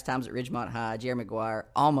for Fast Times at Ridgemont High, Jerry Maguire,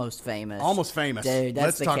 Almost Famous. Almost Famous. Dude, that's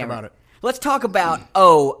Let's the talk Cameron. about it. Let's talk about,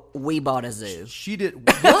 We Bought a Zoo. She did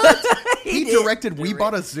what? He did. directed We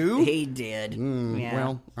Bought a Zoo? He did. Yeah.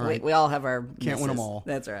 well, all right. We all have our Can't win them misses. all.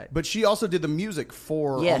 That's right. But she also did the music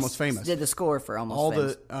for Yes, Almost Famous. did the score for Almost all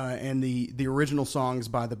Famous. And the original songs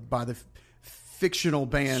by the fictional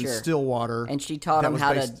band Sure. Stillwater, And she taught that him was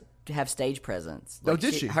how based- to have stage presence. Oh,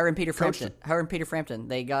 did she? Her and Peter Coached Frampton. Her and Peter Frampton.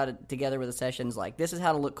 They got it together with the sessions. Like, this is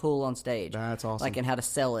how to look cool on stage. That's awesome. Like, and how to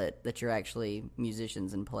sell it that you're actually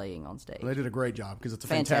musicians and playing on stage. They did a great job because it's a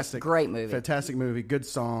Fantastic. fantastic movie, good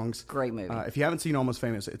songs, Great movie. If you haven't seen Almost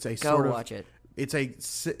Famous, it's a Go sort of watch it. It's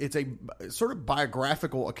a sort of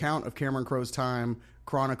biographical account of Cameron Crowe's time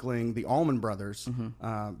chronicling the Allman Brothers.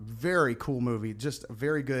 Mm-hmm. Very cool movie, just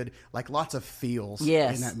very good. Like lots of feels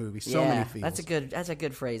Yes. in that movie. So many feels. That's a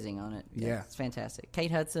good phrasing on it. Yeah. It's fantastic. Kate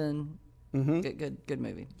Hudson. Good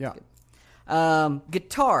movie. Yeah. Good.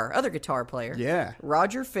 Other guitar player. Yeah.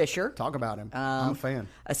 Roger Fisher. Talk about him. I'm a fan.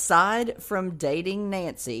 Aside from dating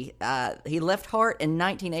Nancy, he left Heart in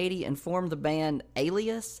 1980 and formed the band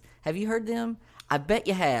Alias. Have you heard them? I bet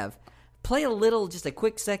you have. Play just a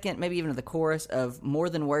quick second, maybe even the chorus of More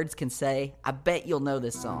Than Words Can Say. I bet you'll know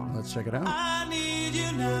this song. Let's check it out. I need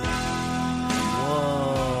you now.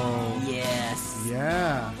 Whoa. Yes.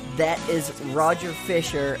 Yeah. That is Roger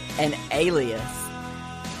Fisher and Alias.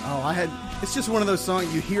 Oh, it's just one of those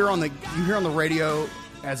songs you hear on the radio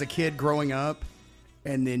as a kid growing up,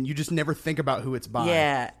 and then you just never think about who it's by.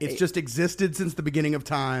 Yeah, it's just existed since the beginning of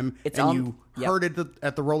time, you heard it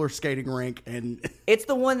at the roller skating rink, and It's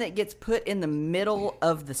the one that gets put in the middle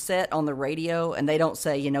of the set on the radio, and they don't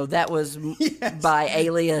say, that was by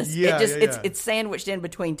Alias. Yeah, It's sandwiched in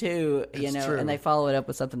between two, true. and they follow it up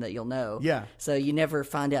with something that you'll know. Yeah. So you never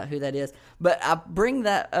find out who that is. But I bring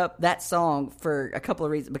that song for a couple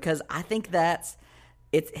of reasons, because I think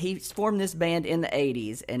he formed this band in the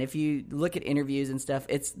 80s, and if you look at interviews and stuff,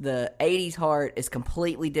 it's the 80s Heart is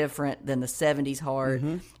completely different than the 70s Heart.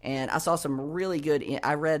 And I saw some really good,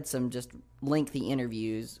 I read some just lengthy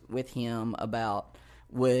interviews with him about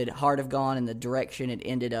would Heart have gone in the direction it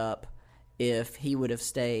ended up if he would have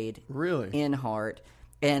stayed Really? in Heart.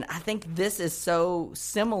 And I think this is so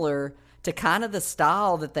similar to kind of the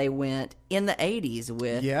style that they went in the 80s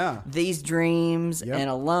with These Dreams and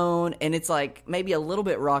Alone. And it's like maybe a little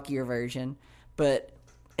bit rockier version. But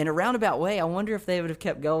in a roundabout way, I wonder if they would have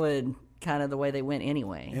kept going kind of the way they went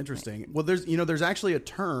anyway. Interesting. Well, there's actually a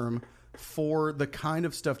term for the kind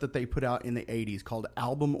of stuff that they put out in the 80s called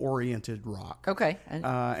album-oriented rock. Okay.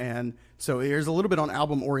 And so here's a little bit on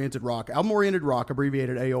album-oriented rock. Album-oriented rock,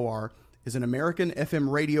 abbreviated AOR, is an American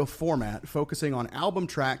FM radio format focusing on album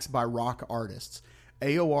tracks by rock artists.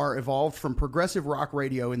 AOR evolved from progressive rock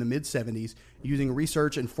radio in the mid-'70s, using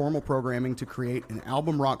research and formal programming to create an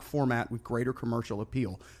album rock format with greater commercial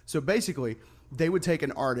appeal. So basically, they would take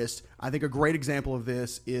an artist. I think a great example of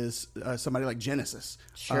this is somebody like Genesis.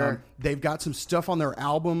 Sure. They've got some stuff on their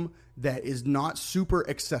album that is not super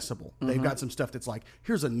accessible. They've got some stuff that's like,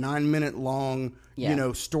 here's a 9-minute long,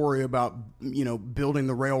 story about, building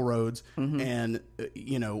the railroads. And,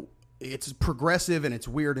 it's progressive and it's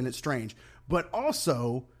weird and it's strange. But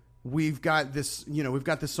also, we've got this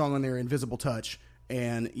song on there, Invisible Touch.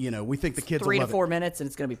 And we think the kids will 3 to love 4 minutes, and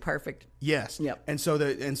it's going to be perfect. Yes. Yep. And so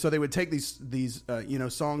they would take these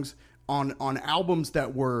songs on albums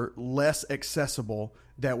that were less accessible,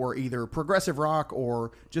 that were either progressive rock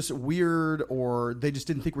or just weird, or they just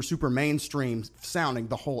didn't think were super mainstream sounding,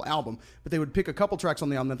 the whole album. But they would pick a couple tracks on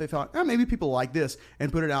the album that they thought, maybe people like this,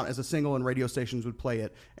 and put it out as a single, and radio stations would play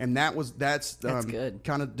it. And that's good.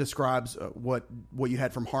 Kind of describes what you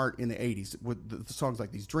had from Heart in the 80s with the songs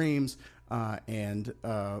like These Dreams and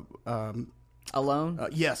Alone?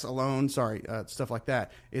 Yes, Alone. Sorry, stuff like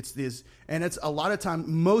that. It's a lot of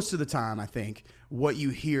time. Most of the time, I think what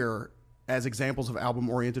you hear as examples of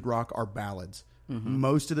album-oriented rock are ballads.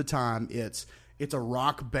 Most of the time, it's a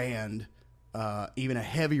rock band, even a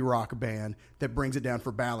heavy rock band that brings it down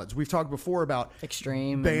for ballads. We've talked before about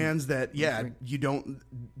extreme bands that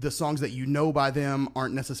the songs that you know by them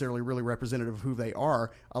aren't necessarily really representative of who they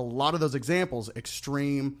are. A lot of those examples,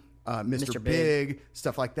 Extreme, Mr. Big,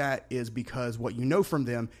 stuff like that, is because what you know from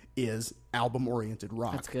them is album-oriented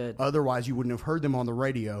rock. That's good. Otherwise, you wouldn't have heard them on the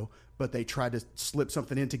radio, but they tried to slip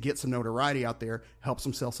something in to get some notoriety out there, helps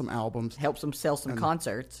them sell some albums. Helps them sell some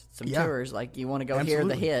concerts, some tours. Like, you want to go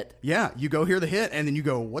Absolutely. hear the hit. Yeah, you go hear the hit, and then you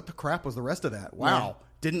go, what the crap was the rest of that? Wow.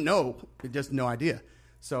 Didn't know. Just no idea.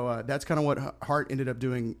 So that's kind of what Heart ended up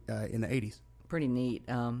doing in the 80s. Pretty neat.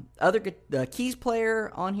 The keys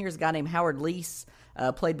player on here is a guy named Howard Leese.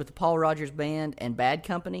 Played with the Paul Rogers Band and Bad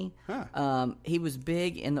Company. He was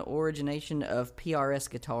big in the origination of PRS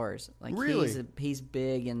guitars. Like, really? He's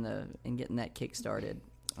big in getting that kick started.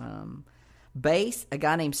 Bass, a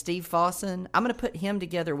guy named Steve Fossen. I'm going to put him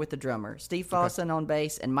together with the drummer. Steve Fossen on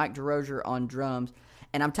bass and Mike DeRozier on drums.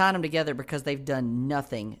 And I'm tying them together because they've done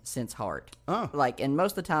nothing since Heart. And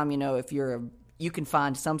most of the time, if you can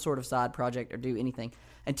find some sort of side project or do anything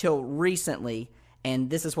until recently. And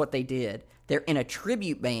this is what they did. They're in a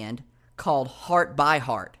tribute band called Heart by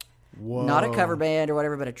Heart. Whoa. Not a cover band or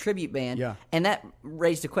whatever, but a tribute band. Yeah. And that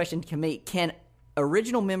raised a question to me. Can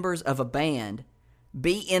original members of a band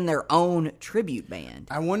be in their own tribute band?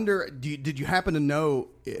 I wonder, did you happen to know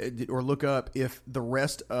or look up if the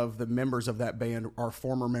rest of the members of that band are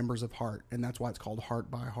former members of Heart, and that's why it's called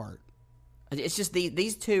Heart by Heart? It's just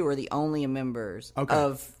these two are the only members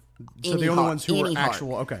of So any the only Heart, ones who are any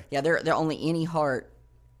actual, Heart. okay. Yeah, they're only any Heart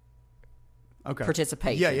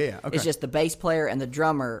participation. Yeah. Okay. It's just the bass player and the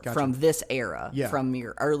drummer from this era, Yeah. from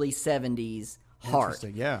your early 70s Heart.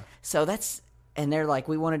 Interesting, yeah. So and they're like,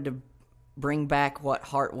 we wanted to bring back what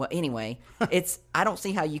Heart was. Anyway, I don't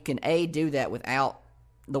see how you can do that without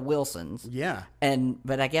the Wilsons. Yeah.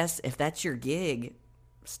 But I guess if that's your gig,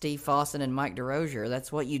 Steve Fossen and Mike DeRozier,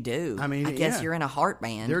 that's what you do. I mean, I guess yeah. you're in a Heart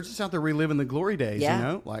band. They're just out there reliving the glory days,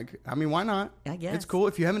 Yeah. why not? I guess. It's cool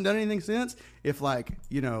if you haven't done anything since. If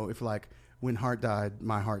when Heart died,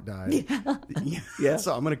 my heart died. Yeah.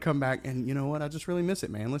 So I'm going to come back and you know what? I just really miss it,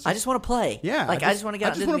 man. I just want to play. Yeah. I just want to get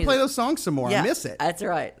out I just and do want the to play music. those songs some more. Yeah, I miss it. That's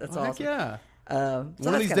right. That's Heck awesome. yeah. So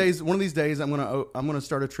One of these days, I'm gonna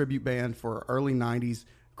start a tribute band for early '90s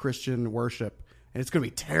Christian worship, and it's gonna be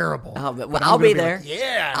terrible. Oh, but I'm I'll gonna be there. like,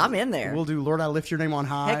 yeah, I'm in there. We'll do "Lord, I Lift Your Name on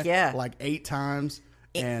High." Heck yeah. like 8 times,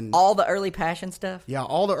 and all the early Passion stuff. yeah,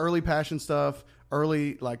 all the early Passion stuff,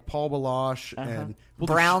 early like Paul Balash, and we'll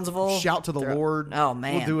do Brownsville. Shout to the Lord. Oh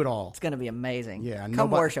man, we'll do it all. It's going to be amazing. Yeah, come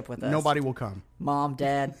worship with us. Nobody will come. Mom,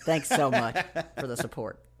 Dad, thanks so much for the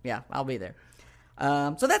support. Yeah, I'll be there.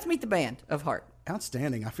 So that's Meet the Band of Heart.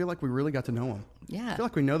 Outstanding. I feel like we really got to know them. Yeah. I feel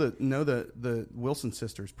like we know the Wilson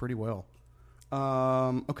sisters pretty well.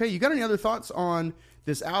 Okay, you got any other thoughts on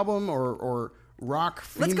this album or rock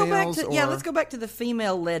females? Let's go back to the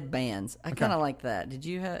female-led bands. I kind of like that. Did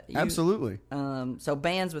you have... Absolutely. So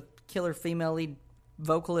bands with killer female lead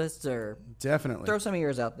vocalists, or Definitely. throw some of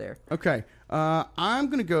yours out there. Okay. I'm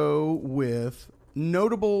going to go with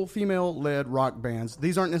notable female-led rock bands.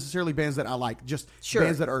 These aren't necessarily bands that I like, just Sure.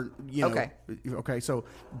 bands that are, Okay. Okay, so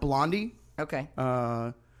Blondie, Okay.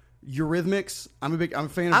 Eurythmics. I'm a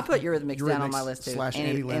fan of I put Eurythmics down on my list, too. /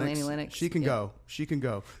 Annie Lennox. She can go. She can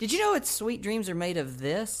go. Did you know it's Sweet Dreams Are Made of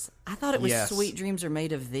This? I thought it was Yes. Sweet Dreams Are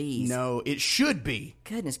Made of These. No, it should be.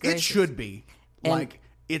 Goodness gracious. It should be. And-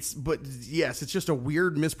 But yes, it's just a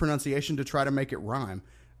weird mispronunciation to try to make it rhyme.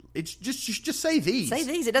 It's just say these. Say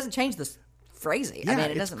these. It doesn't change the phrasing. Yeah, I mean,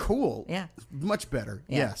 it it's doesn't. cool. Yeah. Much better.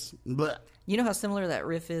 Yeah. Yes. Blech. You know how similar that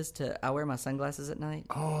riff is to I Wear My Sunglasses at Night?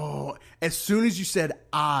 Oh, as soon as you said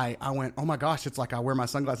I went, oh my gosh, it's like I wear my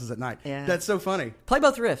sunglasses at night. Yeah. That's so funny. Play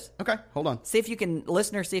both riffs. Okay, hold on. See if you can,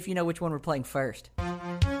 listener, see if you know which one we're playing first.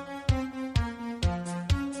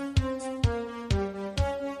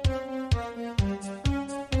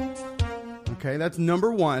 Okay, that's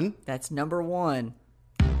number one. That's number one.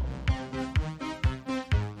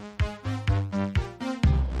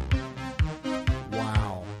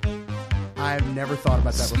 Wow. I've never thought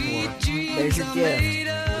about that before. There's your gift.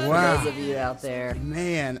 Wow. For those of you out there.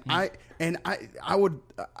 Man, I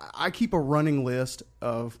keep a running list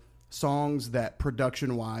of songs that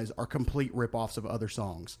production-wise are complete rip-offs of other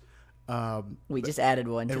songs. We just added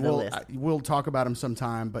one to And the list. we'll talk about them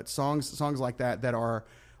sometime, but songs like that are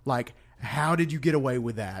like, how did you get away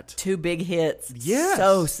with that? Two big hits. Yes.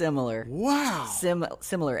 So similar. Wow.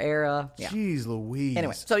 Similar era. Yeah. Jeez Louise.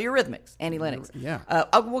 Anyway, so Eurythmics, Annie Lennox. Yeah.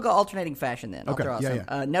 We'll go alternating fashion then. I'll Okay, throw out yeah,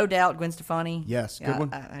 some. No Doubt, Gwen Stefani. Yes, good Yeah,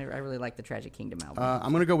 one. I really like the Tragic Kingdom album.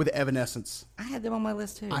 I'm going to go with Evanescence. I had them on my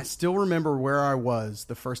list too. I still remember where I was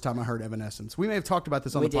the first time I heard Evanescence. We may have talked about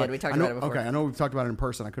this on We the podcast. did. We talked about it before. Okay, I know we've talked about it in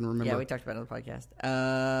person. I couldn't remember. Yeah, we talked about it on the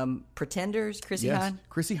podcast. Pretenders, Chrissy Hynde.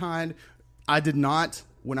 Chrissy Hynde. I did not,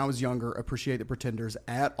 when I was younger, appreciate the Pretenders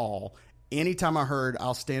at all. Anytime I heard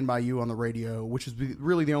 "I'll Stand By You" on the radio, which is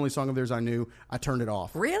really the only song of theirs I knew, I turned it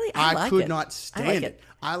off. Really? I like could it. not I stand like it.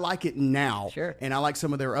 I like it now. Sure. And I like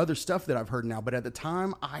some of their other stuff that I've heard now. But at the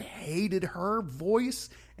time, I hated her voice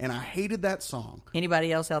and I hated that song.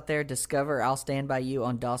 Anybody else out there discover "I'll Stand By You"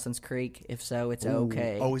 on Dawson's Creek? If so, it's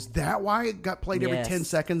okay. Oh, is that why it got played every 10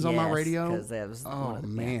 seconds on my radio? Because that was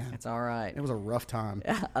man. it's all right. It was a rough time.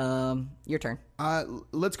 Your turn.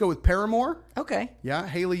 Let's go with Paramore. Okay. Yeah,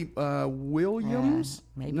 Haley Williams.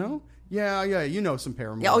 Maybe. No. Yeah. You know some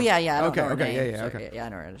Paramore. Yeah, I don't okay. know her Okay. name, Yeah. so, Okay. yeah, I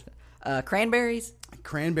know her. Cranberries,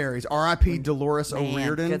 Cranberries. R.I.P. Dolores Man,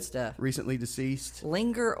 O'Riordan. good stuff. Recently deceased.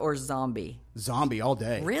 Linger or Zombie? Zombie all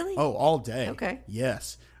day. Really? Oh, all day. Okay.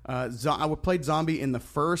 Yes. I played Zombie in the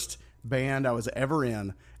first band I was ever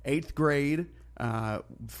in. 8th grade.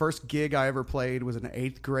 First gig I ever played was an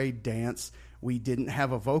 8th grade dance. We didn't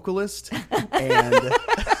have a vocalist, and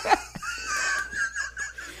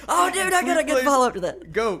Oh, dude, I got a good follow up to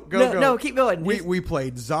that. go. No, keep going. We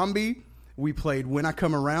played Zombie. We played When I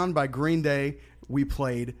Come Around by Green Day. We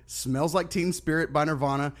played Smells Like Teen Spirit by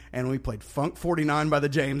Nirvana, and we played Funk 49 by the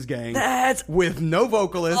James Gang. That's with no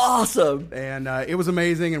vocalist. awesome. And it was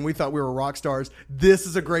amazing, and we thought we were rock stars. This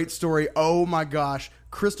is a great story. Oh my gosh.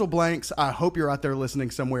 Crystal Blanks, I hope you're out there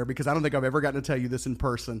listening somewhere, because I don't think I've ever gotten to tell you this in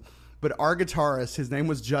person. But our guitarist, his name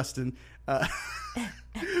was Justin.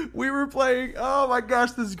 We were playing, oh my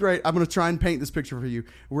gosh, this is great. I'm going to try and paint this picture for you.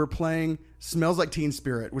 We're playing Smells Like Teen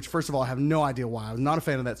Spirit, which, first of all, I have no idea why. I was not a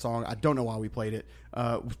fan of that song. I don't know why we played it.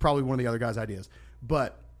 It was probably one of the other guys' ideas.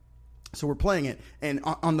 But, so we're playing it, and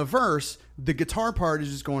on the verse, the guitar part is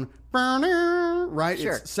just going, right?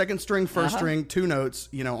 Sure. It's second string, first string, 2 notes,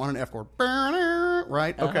 on an F chord.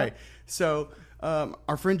 Right? Okay. So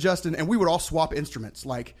our friend Justin, and we would all swap instruments.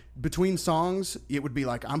 Like, between songs, it would be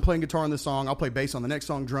like, I'm playing guitar on this song, I'll play bass on the next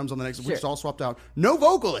song, drums on the next. We just all swapped out. No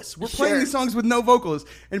vocalists. We're playing these songs with no vocalists.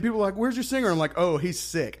 And people are like, where's your singer? I'm like, oh, he's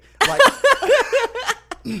sick. Like,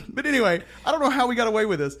 but anyway, I don't know how we got away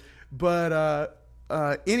with this. But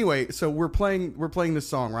anyway, so we're playing this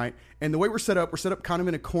song, right? And the way we're set up kind of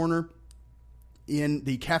in a corner in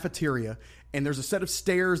the cafeteria. And there's a set of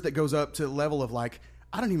stairs that goes up to the level of, like,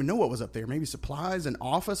 I don't even know what was up there. Maybe supplies, an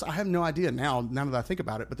office. I have no idea now that I think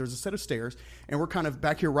about it. But there's a set of stairs, and we're kind of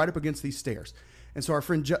back here right up against these stairs. And so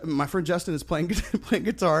my friend Justin is playing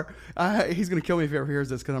guitar. He's going to kill me if he ever hears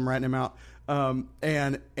this, because I'm writing him out.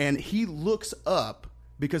 And he looks up,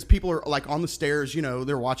 because people are like on the stairs,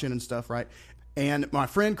 they're watching and stuff, right? And my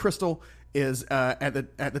friend Crystal is at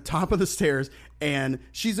the top of the stairs, and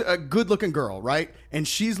she's a good looking girl, right? And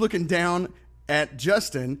she's looking down at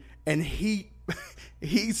Justin, and he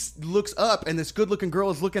looks up, and this good-looking girl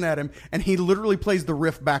is looking at him, and he literally plays the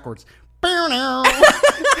riff backwards.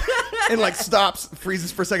 and like stops,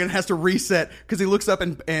 freezes for a second, and has to reset because he looks up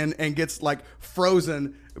and gets like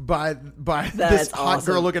frozen by this hot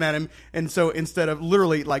awesome. girl looking at him. And so instead of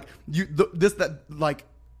literally like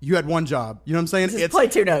you had one job, you know what I'm saying? Just play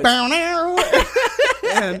two notes. Bow now.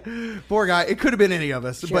 And poor guy, it could have been any of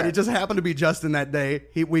us, but it just happened to be Justin that day.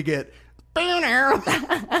 We get bow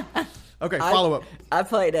now. Okay, follow up. I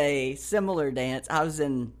played a similar dance. I was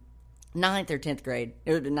in 9th or 10th grade.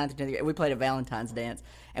 It was 9th or 10th grade. We played a Valentine's dance.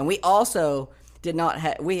 And we also did not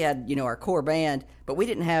have, we had, our core band, but we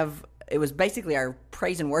didn't have, it was basically our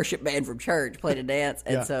praise and worship band from church played a dance.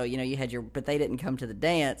 And so, you had but they didn't come to the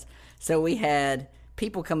dance. So we had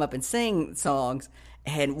people come up and sing songs.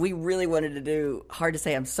 And we really wanted to do "Hard to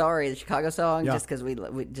Say I'm Sorry," the Chicago song, just because we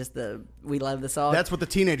love the song. That's what the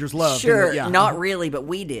teenagers love. Sure, not really, but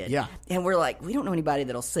we did. Yeah, and we're like, we don't know anybody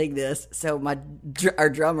that'll sing this. So our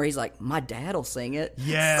drummer, he's like, my dad will sing it.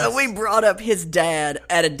 Yes. So we brought up his dad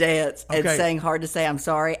at a dance and sang "Hard to Say I'm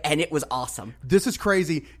Sorry," and it was awesome. This is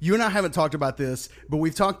crazy. You and I haven't talked about this, but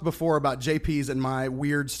we've talked before about JP's and my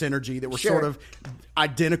weird synergy that were sort of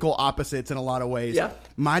identical opposites in a lot of ways. Yeah.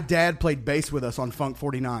 My dad played bass with us on Funk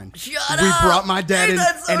 49. Shut we up! brought my dad Dude, in,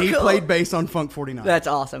 that's so and he cool. played bass on Funk 49. That's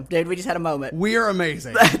awesome, dude. We just had a moment. We are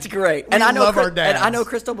amazing. That's great. We love our dads. And I know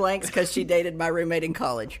Crystal Blanks because she dated my roommate in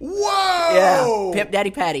college. Whoa! Yeah, Pimp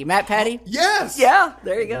Daddy Patty, Matt Patty. Yes. Yeah,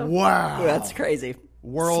 there you go. Wow. That's crazy.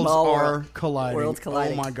 Worlds Small are world. colliding. Worlds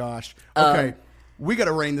colliding. Oh my gosh. Okay, we got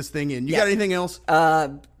to rein this thing in. You got anything else?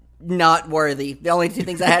 Not worthy. The only two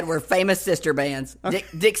things I had were famous sister bands,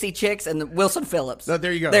 Dixie Chicks and the Wilson Phillips.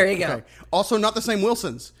 There you go. There you go. Okay. Also, not the same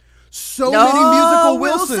Wilsons. So No, many musical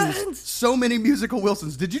Wilsons. Wilsons. So many musical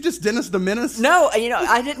Wilsons. Did you just Dennis the Menace? No,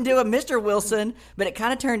 I didn't do a Mr. Wilson, but it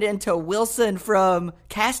kind of turned into Wilson from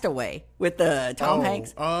Castaway with Tom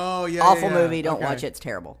Hanks. Oh, yeah. Awful yeah. movie. Don't Okay. watch it. It's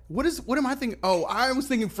terrible. What am I thinking? Oh, I was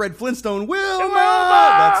thinking Fred Flintstone.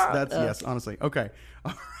 Wilma. That's yes, honestly. Okay.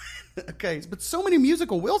 Okay, but so many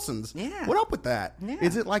musical Wilsons. Yeah. What up with that? Yeah.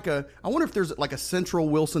 Is it like I wonder if there's like a central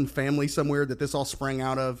Wilson family somewhere that this all sprang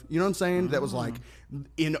out of. You know what I'm saying? That was like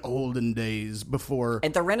in olden days before.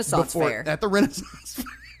 At the Renaissance Fair. At the Renaissance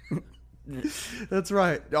Fair. That's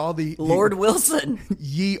right. All the Lord Wilson.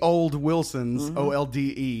 Ye old Wilsons,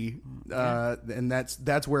 OLDE. And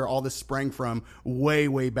that's where all this sprang from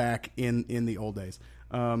way back in the old days.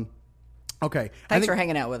 Okay. Thanks for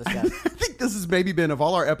hanging out with us, guys. I think this has maybe been, of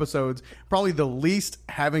all our episodes, probably the least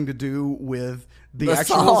having to do with the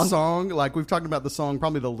actual song. Like, we've talked about the song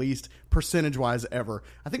probably the least percentage-wise ever.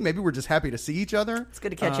 I think maybe we're just happy to see each other. It's good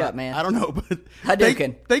to catch up, man. I don't know, but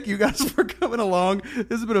Hadouken. Thank you guys for coming along.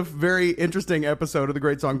 This has been a very interesting episode of the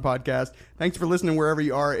Great Song Podcast. Thanks for listening wherever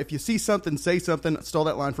you are. If you see something, say something. Stole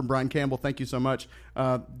that line from Brian Campbell. Thank you so much.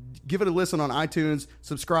 Give it a listen on iTunes.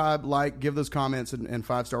 Subscribe, give those comments and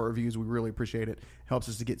 5-star reviews. We really appreciate it. Helps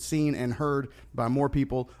us to get seen and heard by more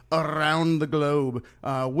people around the globe.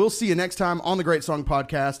 We'll see you next time on the Great Song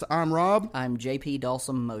Podcast. I'm Rob. I'm JP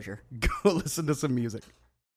Dawson Mosier. Go listen to some music.